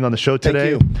 thanks for being on the show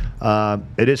today. Thank you.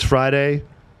 It is Friday.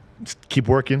 Just keep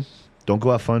working. Don't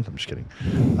go have fun. I'm just kidding.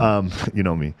 You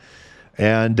know me.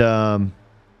 And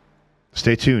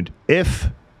stay tuned. If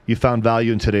you found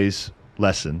value in today's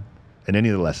lesson and any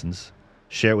of the lessons,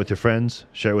 share it with your friends,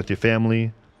 share it with your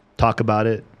family, talk about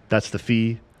it. That's the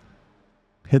fee.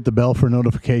 Hit the bell for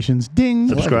notifications. Ding.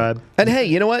 Subscribe. And hey,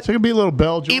 you know what? So it could be a little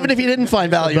bell. George. Even if you didn't find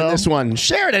value in this one,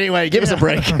 share it anyway. Give us a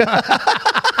break.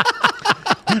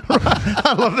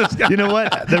 I love this guy. You know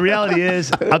what? The reality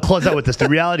is, I'll close out with this. The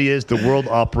reality is the world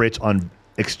operates on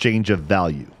exchange of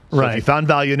value. So if you found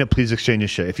value in it, please exchange and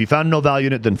share. If you found no value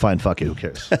in it, then fine, fuck it. Who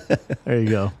cares? There you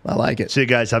go. I like it. See you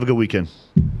guys. Have a good weekend.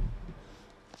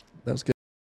 That was good.